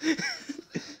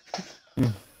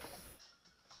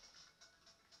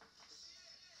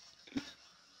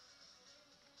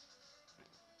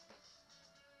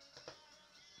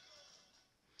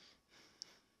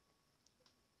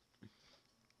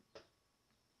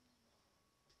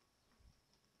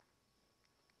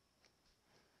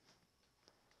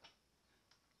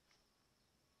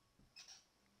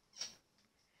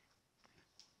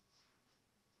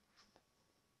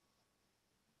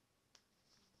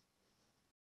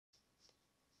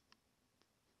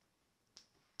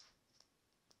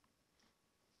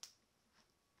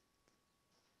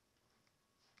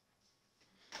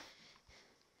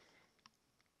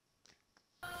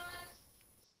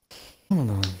 Hold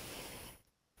on.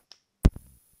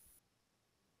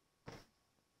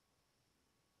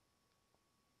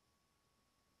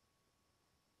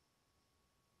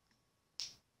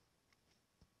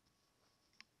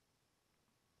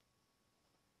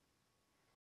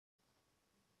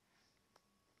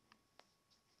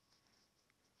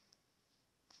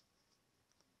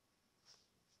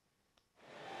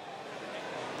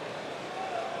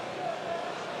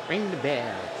 Ring the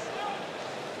bells.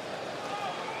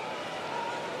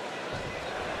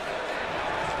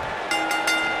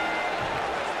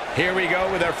 Here we go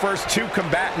with our first two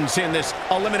combatants in this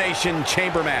Elimination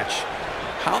Chamber match.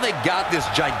 How they got this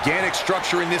gigantic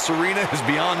structure in this arena is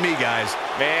beyond me, guys.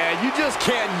 Man, you just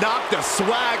can't knock the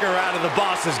swagger out of the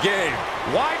boss's game.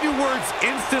 Why do words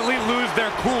instantly lose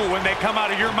their cool when they come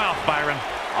out of your mouth, Byron?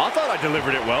 I thought I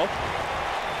delivered it well.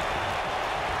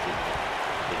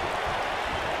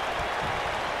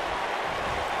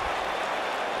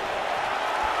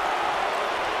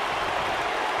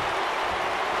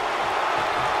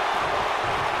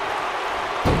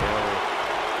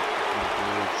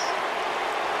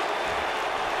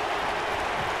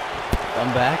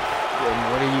 I'm back.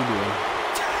 And what are you doing?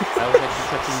 I was actually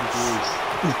touching the grooves.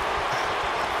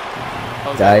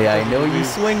 I know you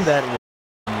swing that way.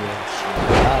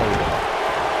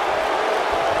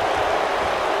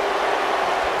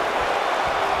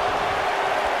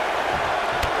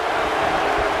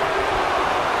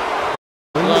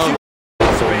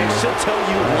 She'll tell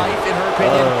you life, in her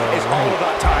opinion, is all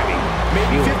about timing.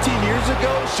 Maybe 15 years ago,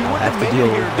 she wouldn't have made it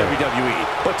here in WWE.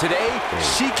 But today,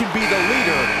 she can be the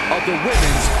leader of the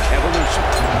women's evolution.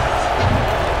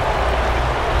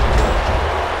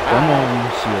 Come on,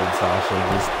 Shield Sasha.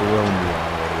 Just throw me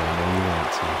already. I know you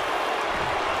want to.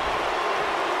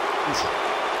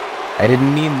 I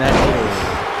didn't mean that.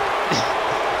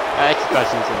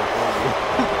 Expressions in the phone.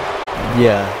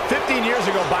 Yeah. 15 years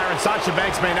ago, Byron, Sasha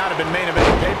Banks may not have been main event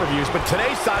pay-per-views, but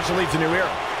today Sasha leads a new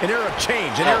era. An era of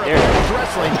change, an era of women's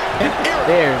wrestling, an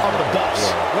era of the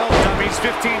boss. Well, dummies,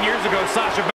 15 years ago,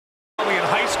 Sasha Banks was probably in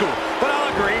high school. But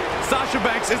I'll agree, Sasha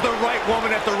Banks is the right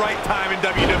woman at the right time in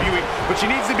WWE. But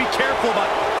she needs to be careful about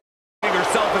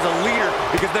herself as a leader,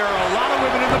 because there are a lot of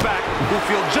women in the back who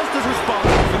feel just as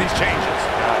responsible for these changes.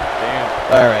 God damn.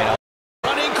 All right.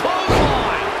 Running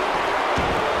clothesline.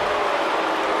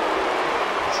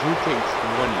 Who takes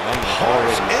one? I'm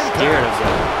already scared of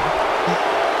them.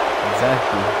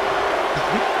 Exactly.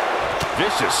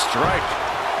 Vicious strike.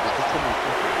 It took me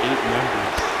 8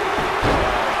 members.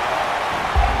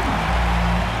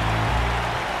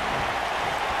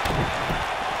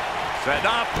 Set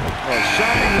up. A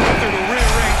shining laser to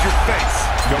rearrange your face.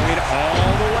 Going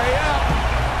all the way up.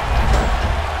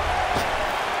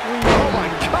 Oh my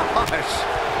gosh.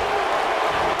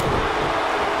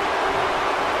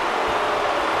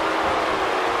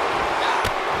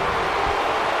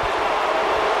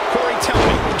 Corey, tell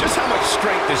me, just how much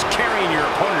strength is carrying your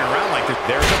opponent around like this?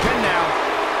 There's a pin now.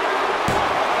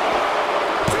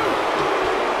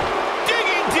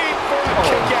 Digging deep for a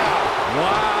kick out.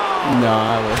 Wow. No,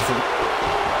 I wasn't.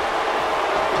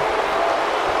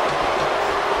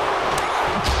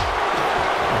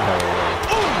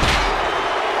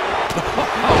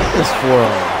 This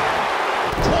forearm.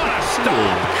 What a stop.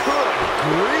 Good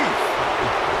grief.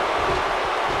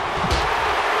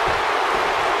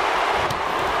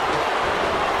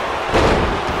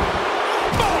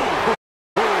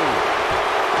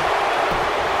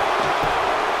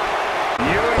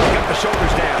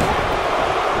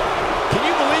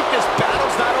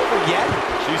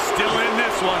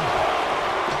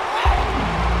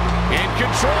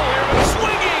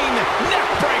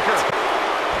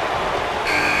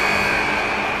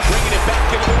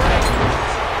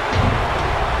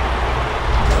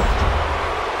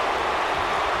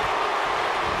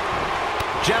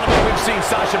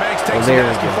 Sasha Banks takes some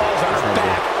nasty falls on her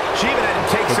back. She even had to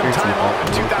take some time off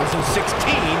in 2016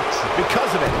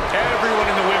 because of it. Everyone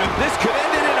in the women. This could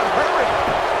end it in a hurry.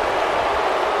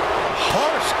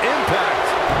 Harsh impact.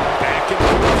 Back and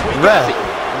forth we go.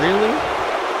 Really?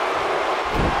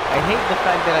 I hate the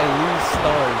fact that I lose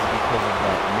stars because of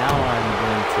that. Now I'm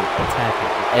going to attack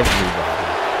everybody.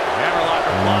 Hammerlock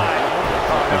applied.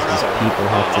 Because these people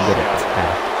have to get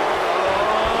attacked.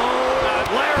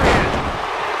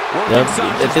 Yep,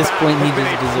 at this point he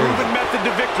just deserves it. Method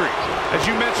to victory. As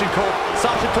you mentioned, Cole,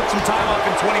 Sasha took some time off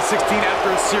in 2016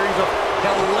 after a series of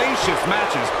hellacious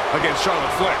matches against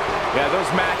Charlotte Flair. Yeah, those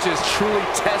matches truly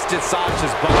tested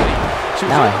Sasha's body. She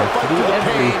was Now I able to have to fight do through the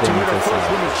pain everything to win her for first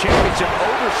Sasha. women's championship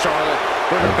over Charlotte,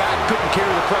 but her back couldn't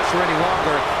carry the pressure any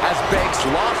longer as Banks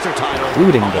lost her title a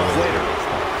month later.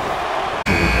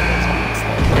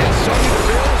 And Sonya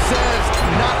Deville says,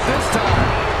 not this time.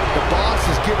 The boss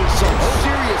is giving some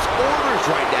serious orders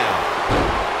right now.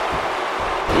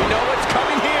 We know what's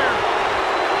coming here.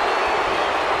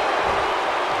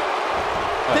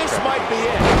 This might be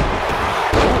it.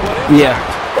 Yeah.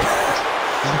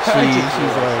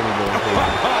 She's already going crazy.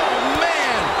 Oh,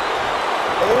 man.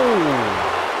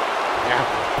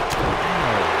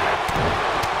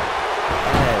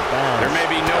 There may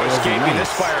be no escaping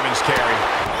this fireman's carry.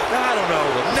 I don't know.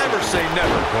 Never say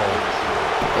never, Cole.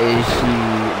 Is she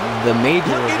the major?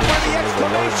 Looking for the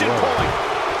exclamation point.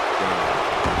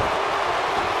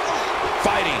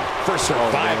 Fighting for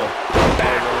survival.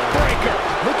 Backbreaker.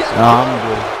 Look at No, I'm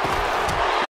good.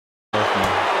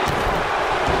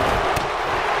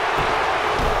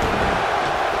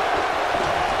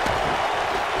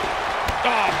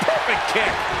 Oh, perfect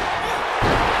kick.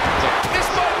 this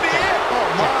might be it. Oh,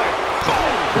 my.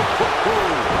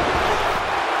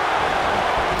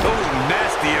 Oh,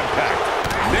 nasty impact.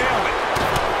 Nailed it.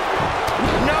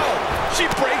 No. She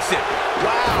breaks it.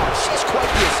 Wow. She's quite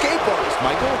the escape artist,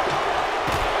 Michael.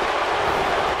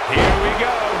 Here we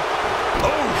go.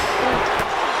 Oof.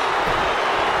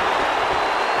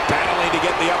 Battling to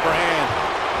get the upper hand.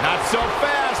 Not so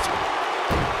fast.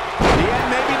 The end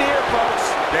may be near, folks.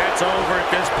 That's over at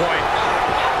this point.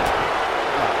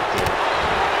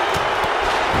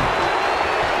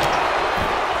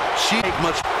 She ain't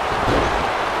much.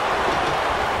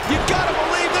 You gotta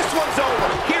believe this one's over.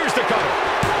 Here's the cover.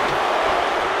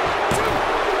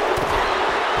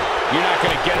 You're not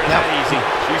going to get her that easy.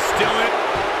 She's still in.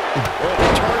 Oh,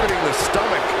 targeting the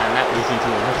stomach. I'm not losing to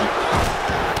a rookie.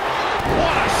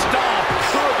 What a stomp.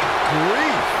 Good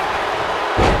grief.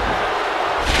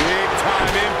 Big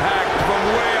time impact from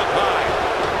way up high.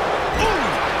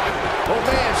 Oh,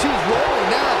 man, she's rolling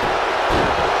now.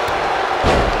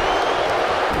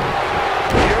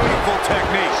 Beautiful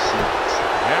technique.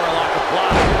 Hammerlock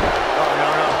applied. Oh, no,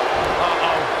 no.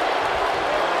 Uh-oh.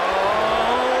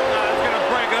 That's going to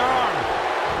break her arm.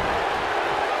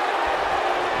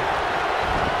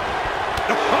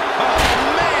 Oh,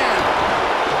 man.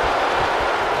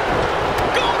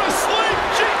 Go to sleep,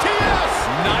 GTS.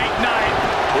 Night-night.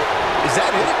 Is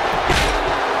that it?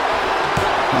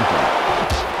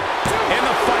 And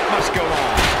the fight must go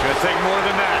on. Gonna take more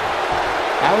than that.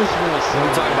 I was really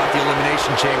We're talking about the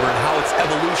Elimination Chamber and how its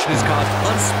evolution has caused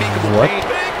unspeakable What? pain.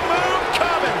 Big move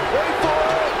coming. Wait for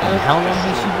it. And how long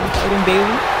has she been fighting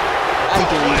Bailey? I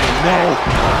don't even know.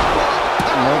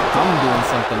 Nope, I'm doing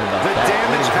something about The that.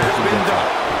 damage What is has her been doing? done.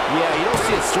 Yeah, you don't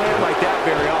see it slam like that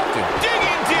very often.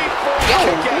 digging deep for a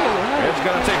kick out. It's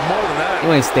going to take more than that. You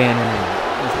ain't standing in.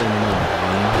 You ain't standing in,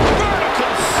 man.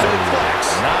 Vertical suplex.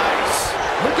 Nice.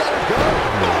 Look at her go.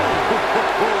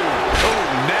 Oh,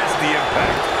 nasty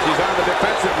impact. She's on the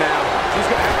defensive now. She's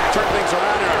going to have to turn things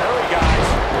around in a hurry, guys.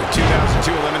 The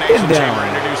 2002 Elimination Get down. Chamber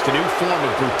introduced a new form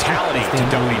of brutality to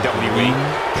WWE.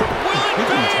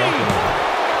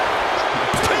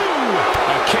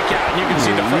 A kick out, and you can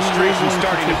see the frustration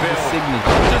starting to build.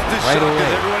 Just as Right shocked away.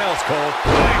 as everyone else, Cole.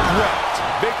 Bankrupt.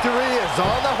 Victory is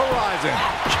on the horizon.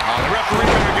 The referee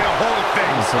gonna get a hold of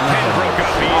things. Pin broke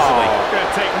up easily.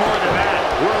 Gonna take more than that.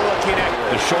 We're looking at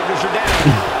the shoulders are down.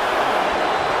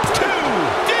 Two.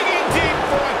 Digging deep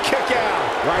for a kick out.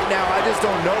 Right now, I just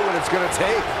don't know what it's going to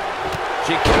take.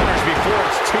 She counters before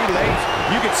it's too late.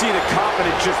 You can see the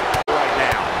confidence just right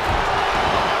now.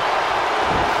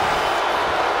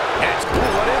 That's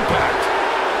what impact.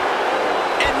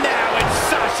 And now it's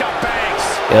Sasha Banks.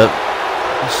 Yep.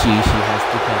 She has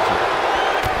to catch it.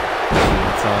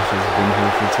 Sasha's been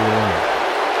here for too long.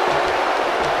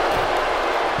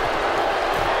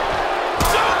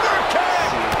 Super kick.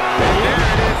 And there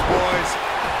it is, boys.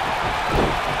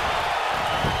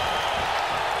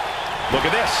 Look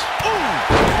at this. Ooh.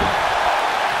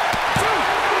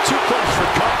 Too close for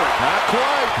cover. Not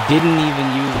quite. Didn't even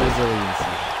use resiliency.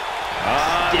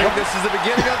 I think this is the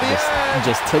beginning of the end.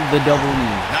 Just took the double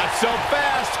knee. Not so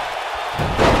fast.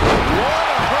 What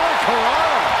a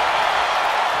hurricane.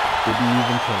 Didn't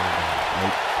even care about it,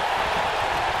 right?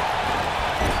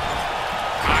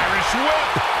 Irish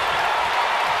whip.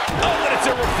 Oh, and it's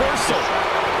a reversal.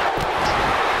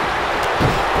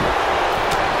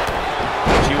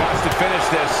 She wants to finish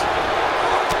this.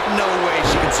 No way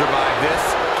she can survive this.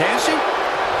 Can she?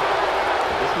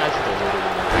 This match is a little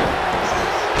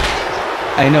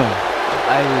I know.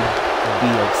 I would be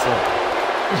upset.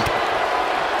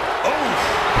 Oh,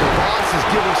 the boss is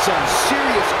giving some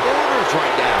serious orders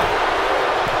right now.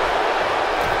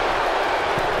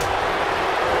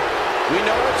 We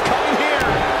know what's coming here.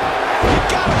 You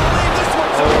gotta believe this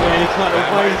one's over. Oh, man, it's not a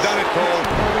vice. Done it, Cole.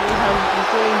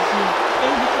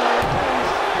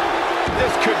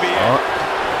 This could be it.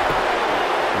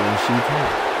 When she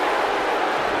tapped.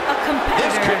 A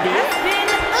competitor could be has been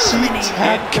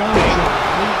eliminated.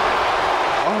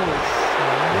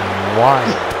 Why?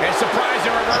 A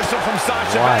surprising reversal from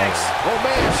Sasha Why? Banks. Oh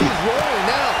man, she's rolling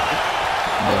now.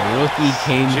 The rookie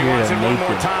came She here wants to it one make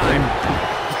more it. time.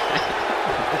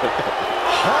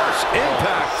 Harsh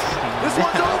impact. This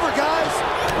one's over, guys.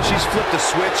 She's flipped the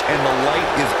switch and the light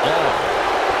is on.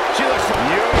 She looks for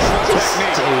beautiful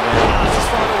technique. She's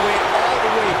found her way all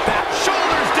the way back.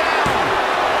 Shoulders down.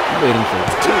 I'm waiting for it.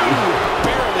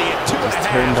 Barely at 2.5. Just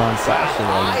turned on Sasha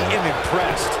like I that. am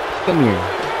impressed. Come here.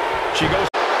 She goes.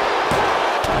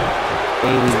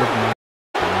 Bailey with my.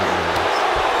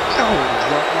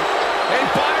 Hey,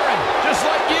 Byron, just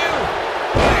like you.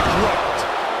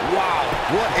 Wow,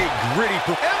 what a gritty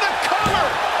performance. And the cover.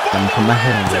 Come from my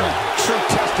head, bro. True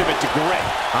testament to grit.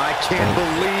 I can't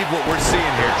believe what we're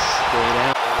seeing here.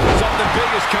 Something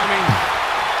big is coming.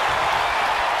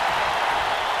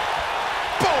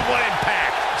 Boom, what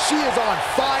impact. She is on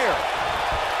fire.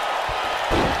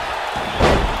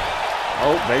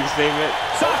 Oh, big statement.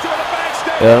 Sasha with a bank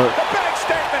statement. Yep. The bank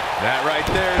statement. That right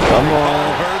there is Come what we on.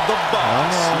 call Heard the box.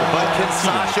 Come on. But can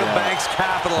Sasha Banks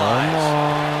capitalize?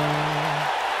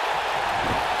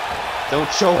 Don't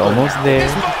choke her Almost now. there.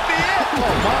 This might be it. Oh,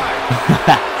 my.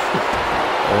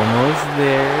 Almost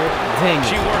there. Dang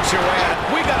She it. works her way out.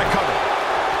 We got to cover.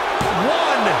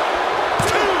 1,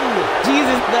 2,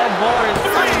 Jesus, that bar is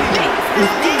Sasha Banks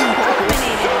has been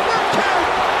eliminated.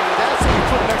 That's how you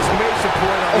put an exclamation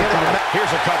point on the end of the match.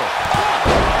 Here's a cover.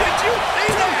 Did you see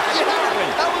that?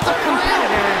 That was A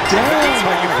competitor has That's been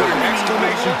how you put an eliminated.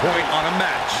 exclamation point on a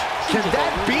match. Can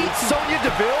that beat Sonya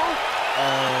Deville?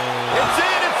 It's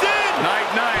in, it's in. Night,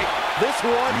 night. This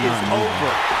one is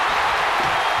over.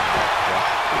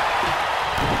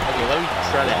 Okay, let me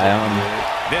try to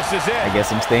This is it. I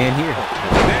guess I'm staying here.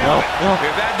 Nail it. no.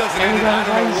 If that doesn't end it, I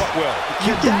don't know what will.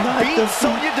 Can that beat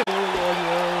Sonya Deville?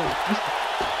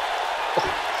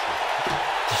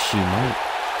 She might.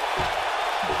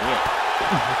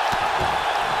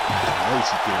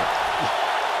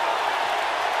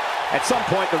 At some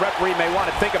point, the referee may want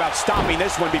to think about stopping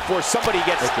this one before somebody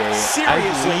gets seriously I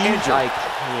injured. I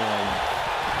can.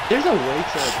 There's a way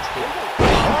to take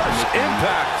Harsh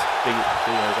impact.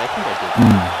 I think I did.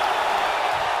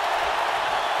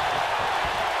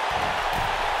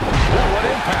 What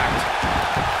impact.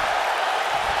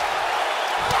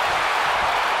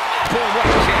 Boom, what a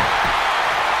kick.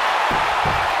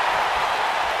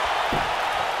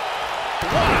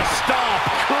 What a stomp.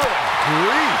 Good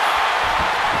grief.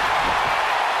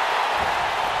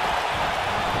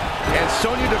 And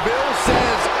Sonya Deville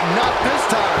says, not this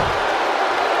time.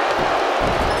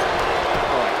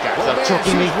 Oh my God, Oh stop man,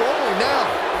 choking me. she's rolling now.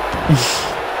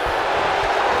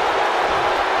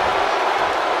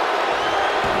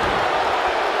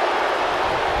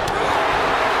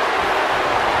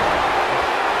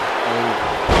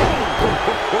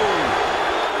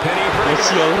 Penny Let's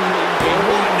breaker. go. 1,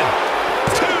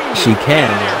 2. She can,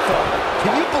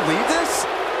 Can you believe this?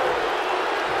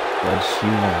 but she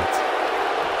won't.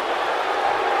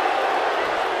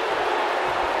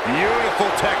 Beautiful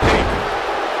technique.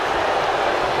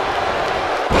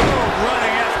 Oh,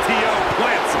 running STO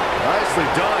plants. Nicely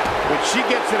done. When she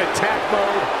gets in attack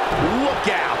mode, look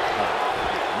out.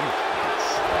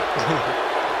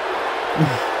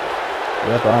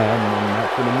 Yep, I'm not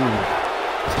gonna move.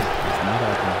 It's not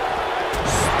happening.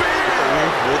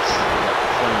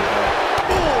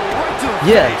 Oh, right to the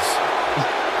Yes. face.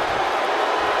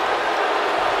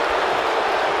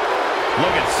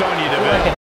 Look at Sonya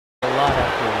Deville. A lot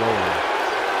after roll.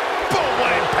 Boom,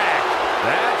 what impact.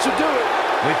 That should do it.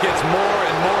 It gets more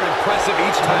and more impressive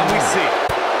each time we see it.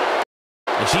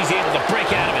 And she's able to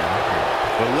break out of it.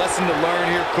 The lesson to learn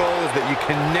here, Cole, is that you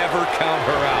can never count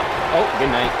her out. Oh,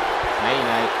 good night.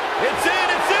 Night-night. It's in!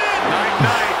 It's in!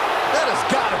 Night-night. That has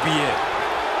got to be it.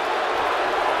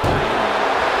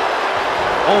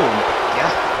 Oh, yeah.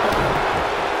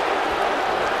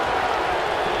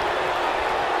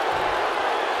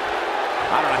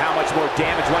 I don't know how much more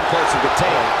damage one person could take.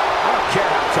 I don't care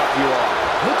how tough you are.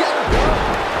 Look at her go.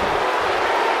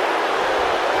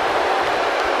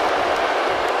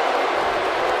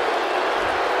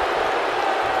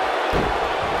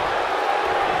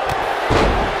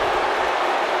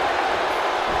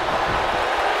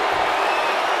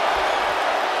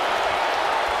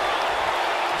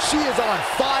 She is on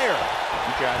fire.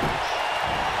 You got it.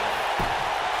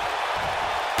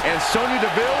 And Sonya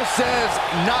Deville says,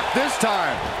 not this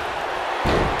time.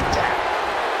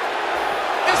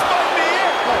 This might be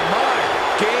it. Oh, my.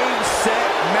 Game,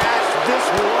 set, match. This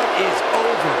one is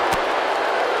over.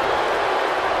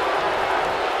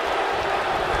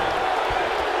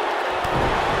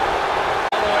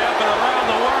 All the way up and around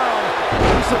the world.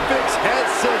 Crucifix head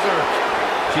scissor.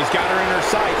 She's got her in her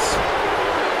sights.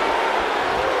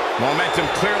 Momentum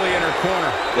clearly in her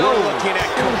corner. We're looking at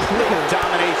complete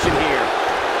domination here.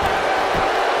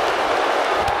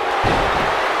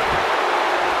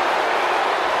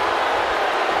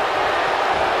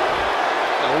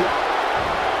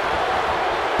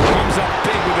 Comes up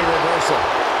big with a reversal.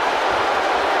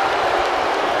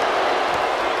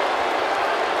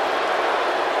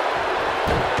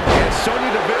 And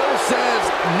Sonya Deville says,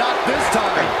 not this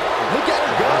time. Look at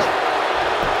her go.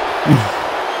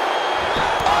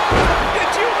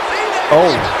 Did you see that?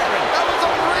 Oh. That was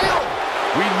unreal.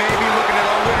 We may be looking at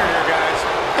our winner here, guys.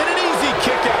 And an easy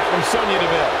kick out from Sonya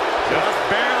Deville. Just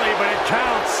barely, but it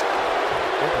counts.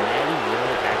 Does Natty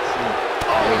really actually...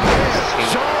 Oh, man.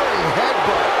 Jarring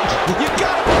headbutt. You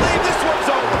gotta believe this one's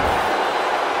over.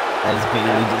 As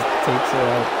Bailey just takes her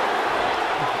out.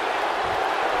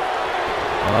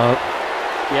 Oh,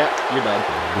 Yeah, you're done.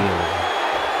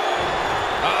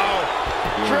 Uh-oh.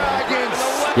 Dragons.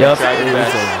 yep, Dragon it was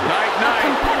Best. over.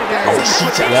 Night-night. Oh, she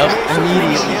tapped out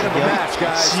immediately. End of the Yep. match,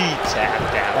 guys. She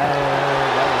tapped out.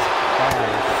 That was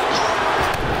fast.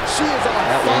 She is on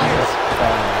That fire. was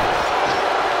fast.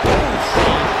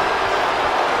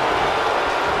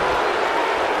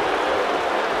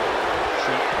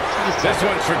 This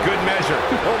one's for good measure.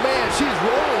 Oh, man, she's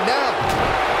rolling now.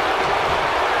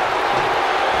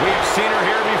 We have seen her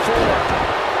here before.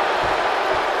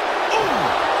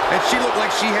 And she looked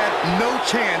like she had no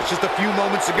chance just a few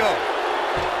moments ago.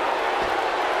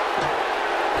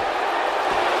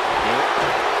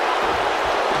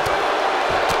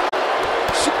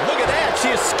 Look at that. She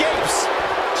escapes.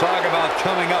 Talk about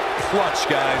coming up clutch,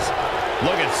 guys.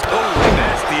 Look at, oh,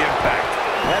 that's the impact.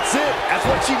 That's it. That's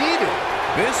what she needed.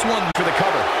 This one for the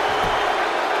cover.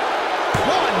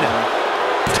 1,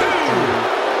 2.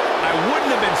 I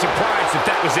wouldn't have been surprised if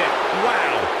that was it.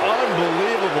 Wow.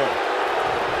 Unbelievable.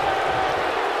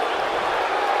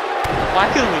 Why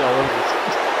couldn't we all over this?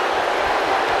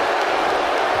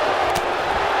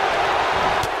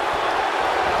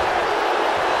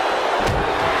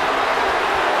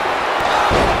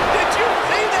 Did you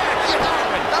see that?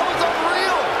 Yeah, that was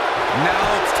unreal. Now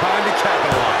it's time to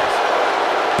capitalize.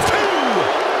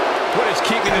 2. What is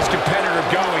keeping this competitor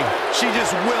going? She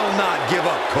just will not give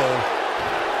up, Cole.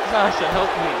 Sasha,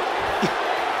 help me.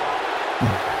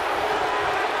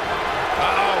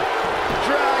 Uh-oh.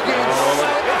 Dragons.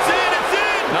 It's in. It's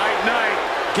in. Night-night.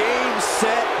 Game,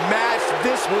 set, match.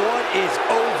 This one is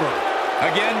over.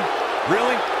 Again?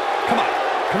 Really? Come on.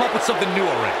 Come up with something new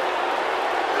already.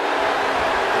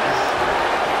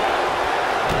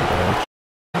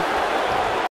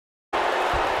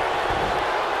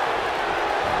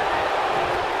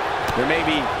 There may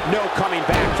be no coming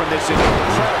back from this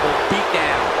incredible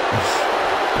beatdown.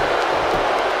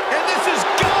 And this is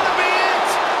gonna be it.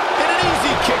 And an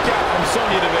easy kick out from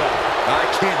Sonya Deville. I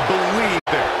can't believe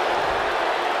it.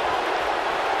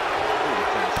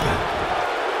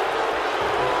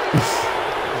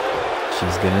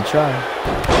 She's gonna try.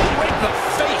 Right in the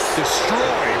face.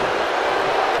 Destroyed.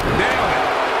 Nailed it.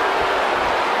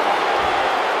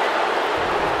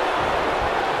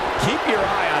 Keep your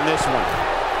eye on this one.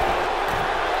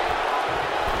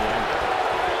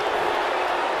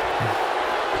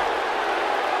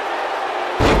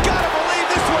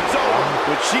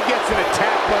 When she gets in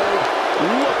attack mode,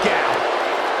 look out.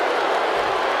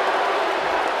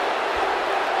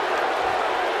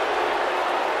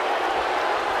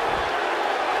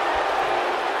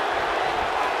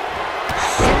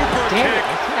 Super kick.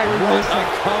 What a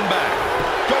comeback.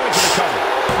 Going to the cover.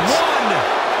 1.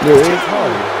 Yeah, it's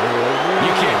hard.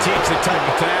 You can't teach the type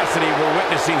of tenacity we're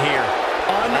witnessing here.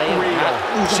 Unreal.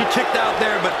 She kicked out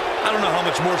there, but I don't know how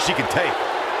much more she can take.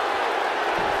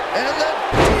 And the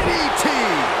DDT.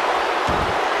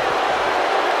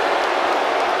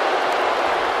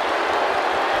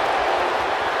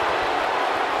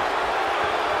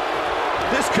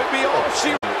 This could be all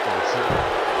she...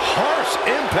 Harsh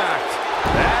impact.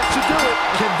 That should do it.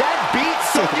 Can that beat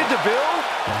Sonya Deville?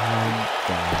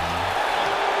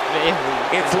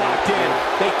 It's locked in.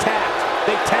 They tapped.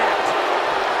 They tapped.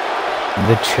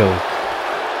 The choke.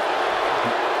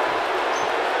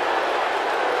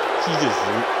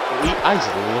 I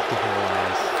just looked at her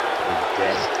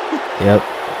eyes. Yep.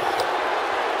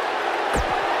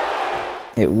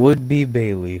 It would be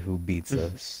Bailey who beats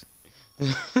us.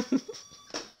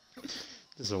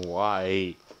 Just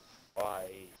why?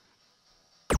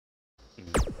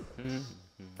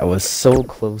 I was so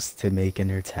close to making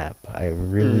her tap. I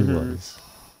really was.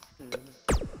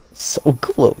 So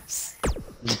close.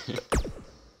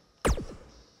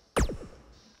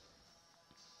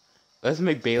 Let's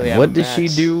make Bailey have What a did she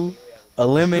match. do?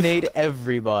 Eliminate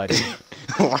everybody.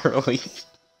 Literally.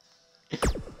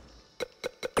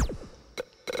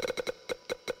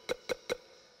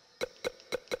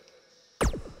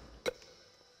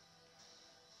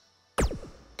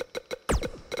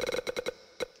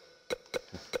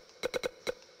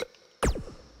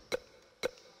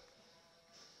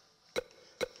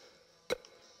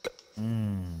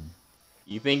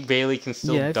 You think Bailey can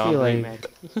still Yeah, I feel dominate like-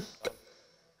 Maddie?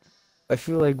 I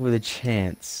feel like with a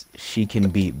chance, she can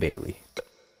beat Bailey.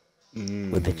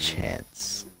 With a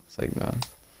chance. It's like, no.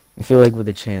 I feel like with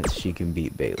a chance, she can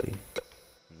beat Bailey.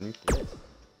 Okay.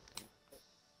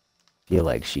 Feel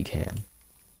like she can.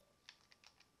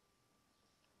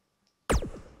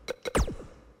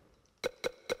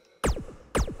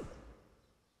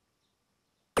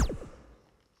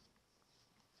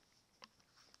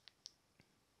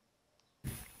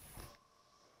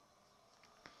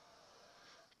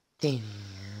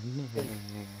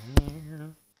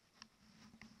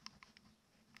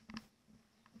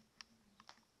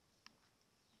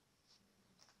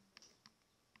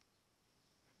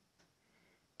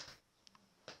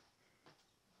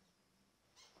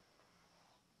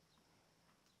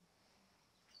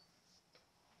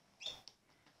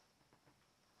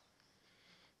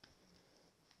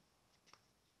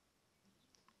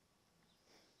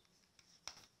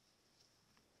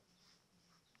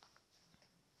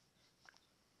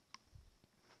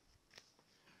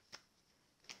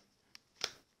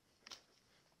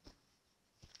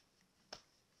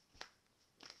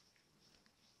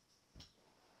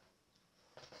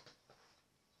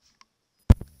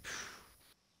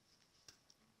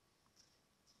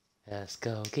 Let's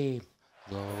go, game.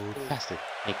 Load faster.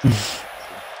 Thank you.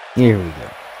 Here we go.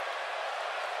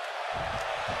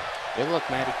 Good luck,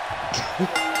 Maddie.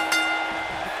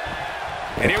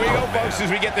 And here we go, folks, as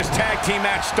we get this tag team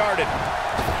match started.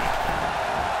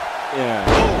 Yeah,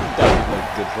 that would look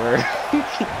good for her.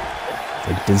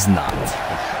 It does not.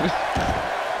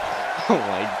 Oh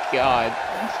my god.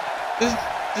 This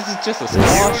is just a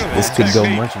squash. This could go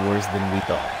much worse than we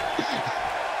thought.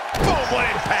 Boom, what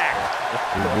impact!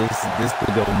 This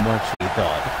could go much we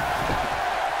thought.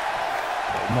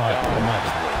 Much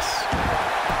worse.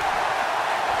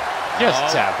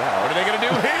 Just tap What out. are they going to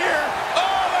do here?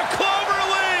 Oh, the clover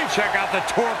leaf! Check out the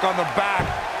torque on the back.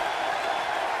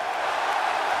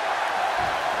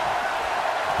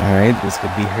 Alright, this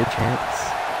could be her chance.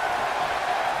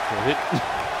 Hit it.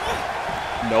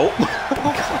 Nope.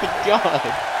 Oh my god.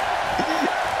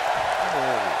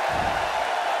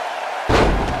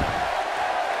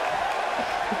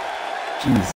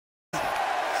 Jeez.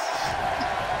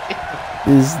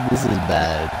 This is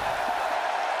bad.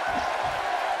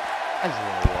 I just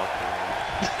want to walk away.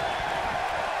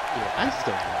 Yeah, I'm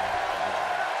still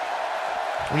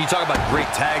When you talk about great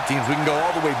tag teams, we can go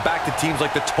all the way back to teams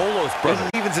like the Tolos brothers,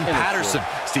 Stevens and Patterson,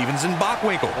 Stevens and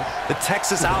Bockwinkel, the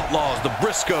Texas Outlaws, the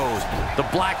Briscoes, the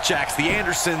Blackjacks, the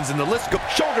Andersons, and the list goes.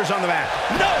 Shoulders on the mat.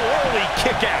 No early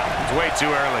kick out. It's way too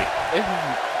early.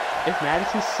 If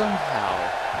Madison somehow,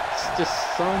 just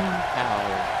somehow,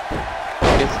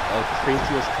 gets a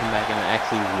craziest comeback and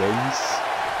actually wins,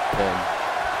 then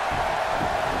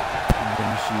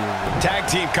She is. Tag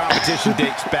team competition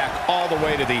dates back all the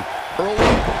way to the early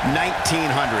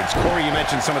 1900s. Corey, you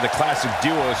mentioned some of the classic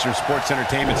duos from sports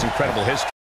entertainment's incredible history.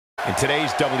 In today's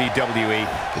WWE,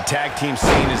 the tag team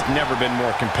scene has never been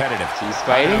more competitive. she's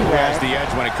fighting Who has back. the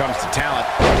edge when it comes to talent?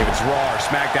 If it's Raw or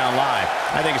SmackDown Live,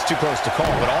 I think it's too close to call,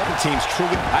 but all the teams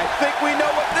truly... I think we know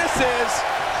what this is.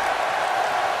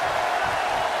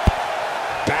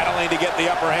 Battling to get the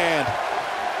upper hand.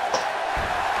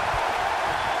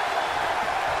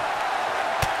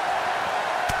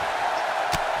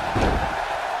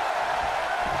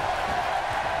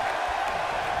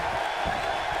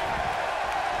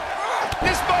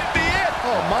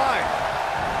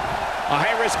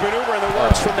 high-risk maneuver in the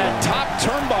works from that top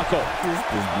turnbuckle. This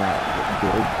does not look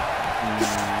good.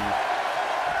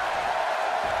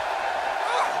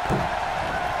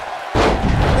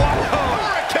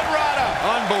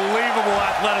 Unbelievable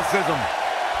athleticism.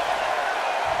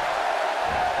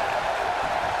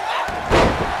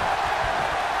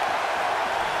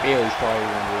 Bailey's probably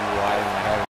wondering why I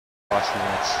haven't watched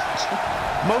much.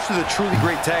 Most of the truly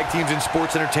great tag teams in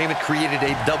sports entertainment created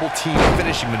a double team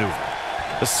finishing maneuver.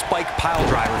 The spike pile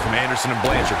driver from Anderson and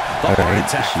Blanchard. The heart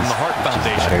attack from the Hart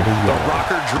Foundation. The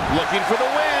rocker Looking for the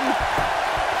win.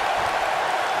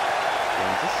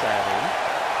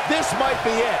 This might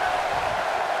be it.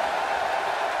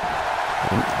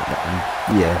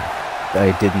 Yeah,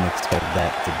 I didn't expect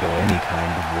that to go any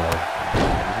kind of way.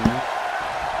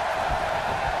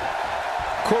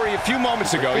 Corey, a few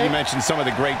moments ago, you mentioned some of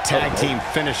the great tag team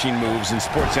finishing moves in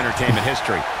sports entertainment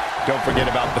history. Don't forget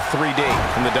about the 3D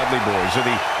from the Dudley Boys, or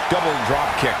the double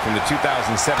drop kick from the 2017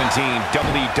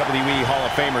 WWE Hall of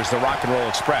Famers, the Rock and Roll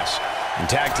Express. In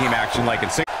tag team action, like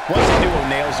in once a duo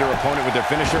nails their opponent with their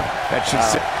finisher, that should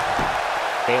sit.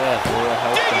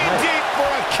 digging deep for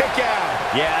a kick out.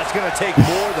 Yeah, it's going to take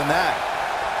more than that.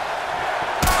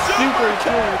 Super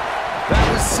kick. That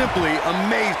was simply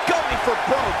amazing. Going for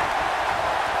broke.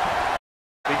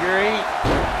 Figure 8.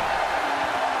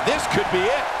 This could be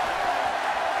it.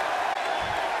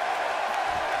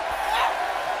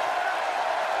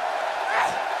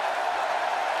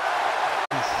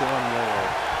 He's still on yellow.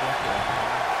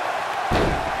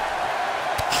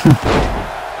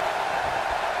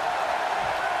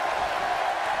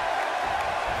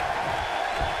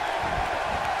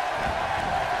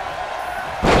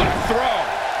 Throw.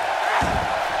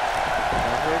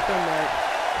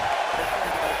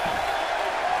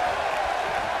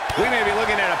 We may be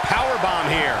looking at a power bomb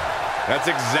here. That's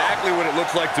exactly what it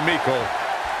looks like to me, Cole.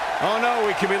 Oh no,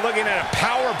 we could be looking at a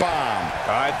power bomb.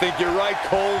 I think you're right,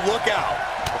 Cole. Look out.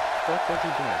 What was he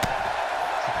doing?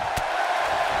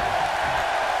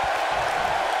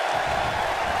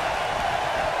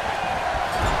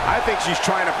 I think she's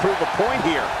trying to prove a point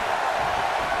here.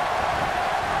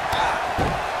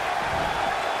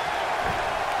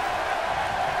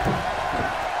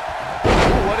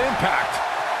 What impact.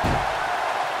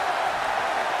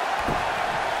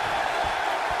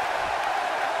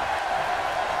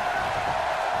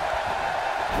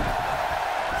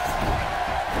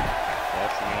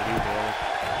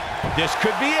 This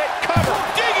could be it. Cover.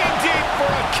 Digging deep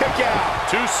for a kick out.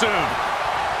 Too soon.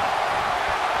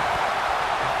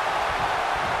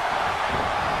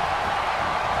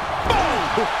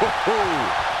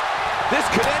 This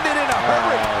could end it in a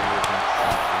hurry.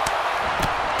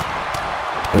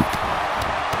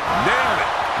 Nailed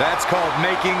it. That's called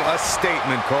making a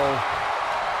statement, Cole.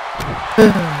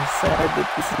 Sad that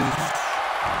this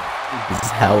is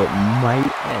how it might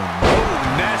end.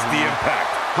 Nasty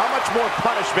impact. How much more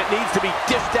punishment needs to be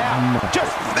dished out?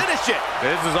 Just finish it.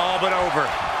 This is all but over.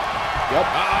 Yep.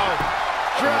 Uh-oh.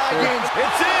 Dragons.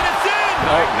 It's in. It's in.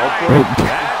 Nope.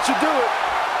 That should do it.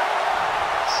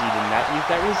 She did not use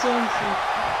that resiliency.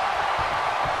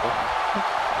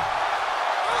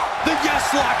 The yes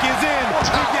lock is in.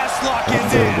 The yes lock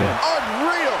is in.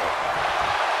 Unreal.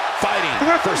 Fighting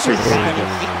for survival.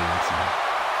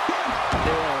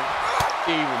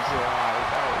 Even try.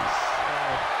 That was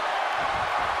sad.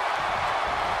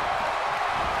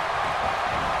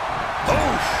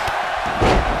 Oof.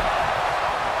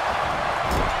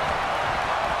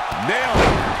 Nailed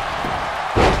it.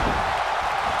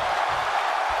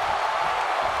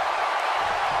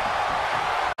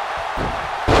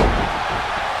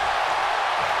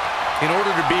 In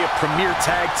order to be a premier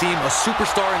tag team, a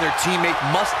superstar and their teammate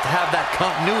must have that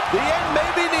continuity. The end may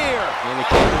be near.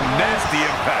 Nasty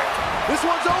impact. This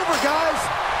one's over, guys.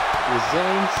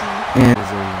 Resiliency. And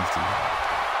resiliency.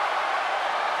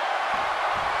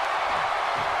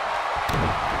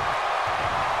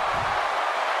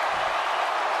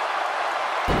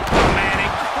 Man,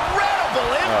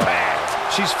 incredible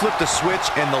impact. She's flipped the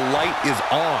switch and the light is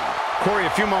on. Corey,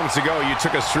 a few moments ago, you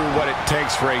took us through what it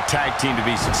takes for a tag team to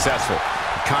be successful.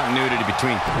 Continuity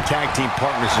between tag team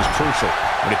partners is crucial.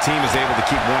 When a team is able to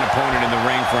keep one opponent in the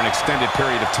ring for an extended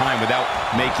period of time without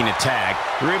making a tag,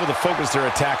 they're able to focus their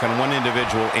attack on one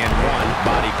individual and one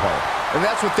body part. And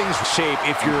that's what things shape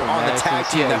if you're on the tag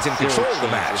team that's in control of the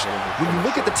match. When you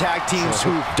look at the tag teams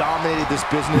who've dominated this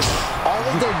business, all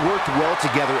of them worked well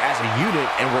together as a unit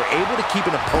and were able to keep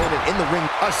an opponent in the ring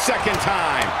A second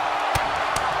time.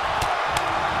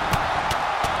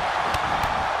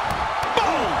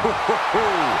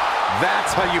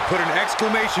 That's how you put an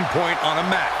exclamation point on a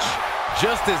match.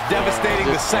 Just as devastating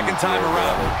the second time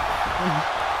around.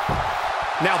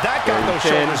 Now that got those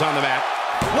shoulders on the mat.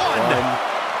 One,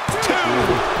 two.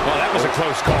 Oh, that was a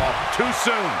close call. Too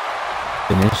soon.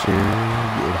 Finisher,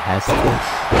 it has to.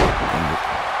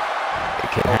 It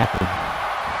can happen.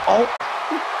 Oh.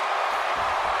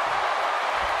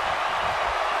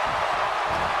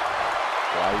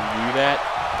 Why you do that?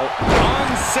 Oh.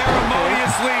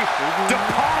 Unceremoniously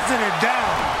deposited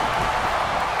down.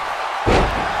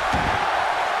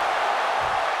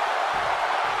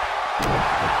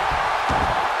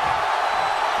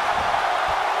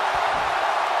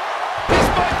 This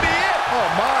might be it. Oh,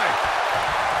 my.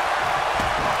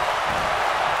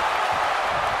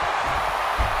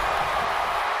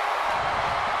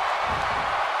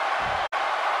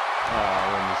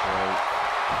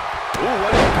 Ooh,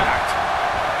 what impact.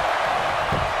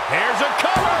 Here's a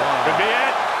cover. Could be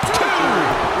it. Two.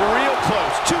 Real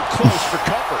close. Too close for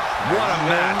comfort. What a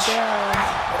match.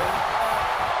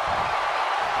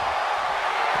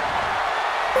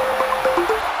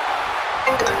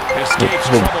 Escapes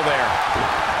trouble there.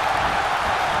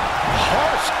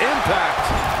 Harsh impact.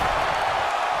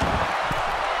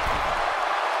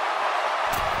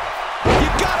 You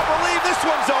gotta believe this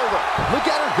one's over. Look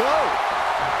at her go.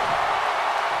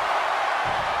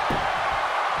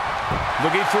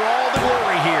 Looking for all the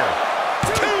glory here.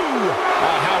 Two!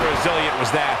 Oh, how resilient was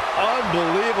that?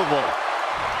 Unbelievable.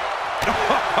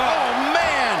 Oh,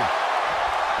 man.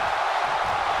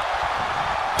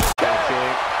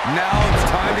 Now it's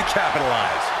time to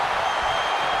capitalize.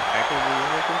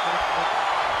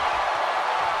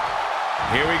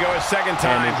 Here we go a second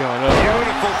time.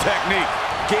 Beautiful technique.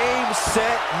 Game,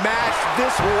 set, match.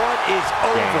 This one is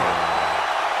over.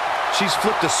 She's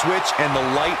flipped a switch and the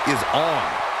light is on.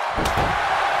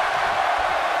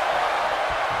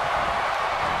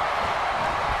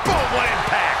 Boom, what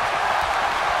impact.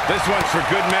 This one's for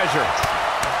good measure.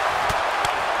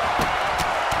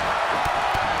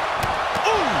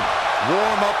 Ooh.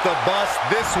 Warm up the bus.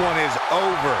 This one is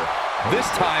over. This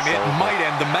time it might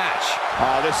end the match.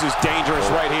 Oh, this is dangerous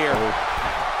right here.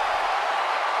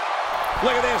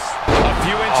 Look at this. A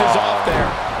few inches off there.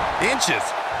 Inches?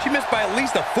 She missed by at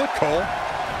least a foot, Cole.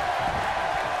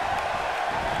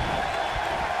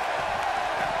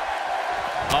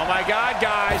 Oh, my God,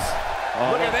 guys.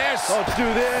 Look at this. Let's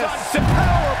do this. Sunset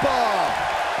Powerbomb.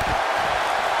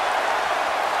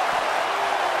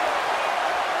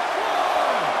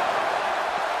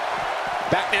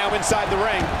 Back now inside the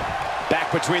ring. Back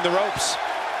between the ropes.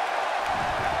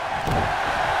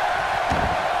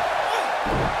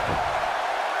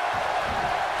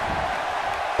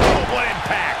 Oh, what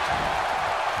impact.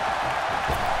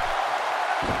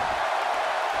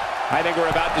 I think we're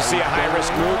about to see a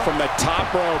high-risk move from the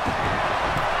top rope.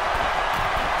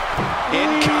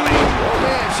 Incoming. Oh,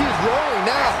 man, she's rolling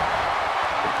now.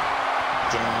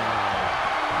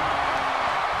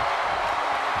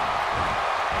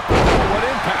 Oh, what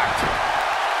impact.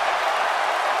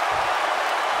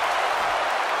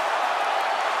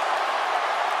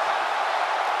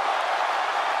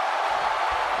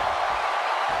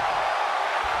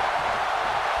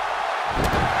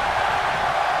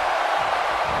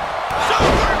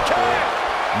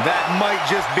 That might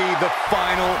just be the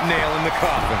final nail in the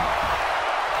coffin.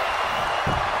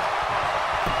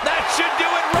 That should do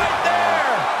it right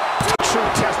there. True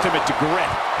testament to grit.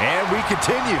 And we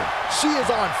continue. She is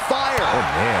on fire. Oh,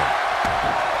 man.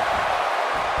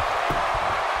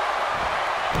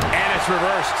 And it's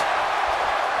reversed.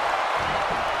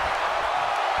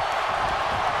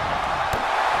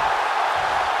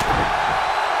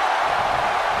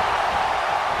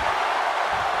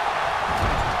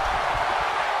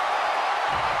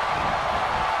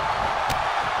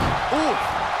 Ooh,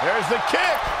 there's the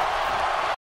kick.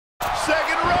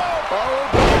 Second rope. Oh,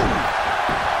 boom.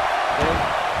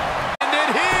 And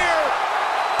it here.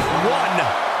 1,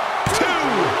 2.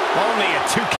 Only a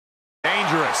 2.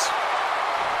 Dangerous.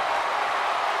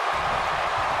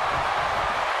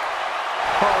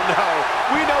 Oh, no.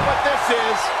 We know what this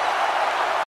is.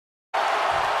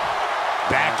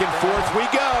 Back and forth we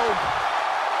go.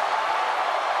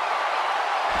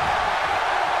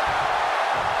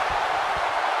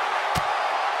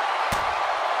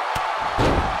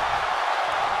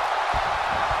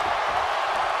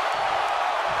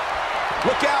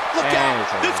 Look out, look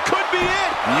out. This could be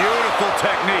it. Beautiful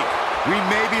technique. We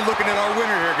may be looking at our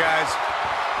winner here, guys.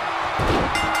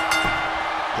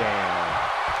 Damn.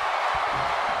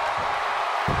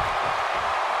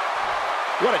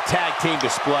 What a tag team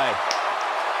display.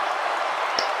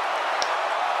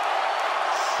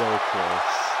 So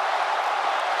close.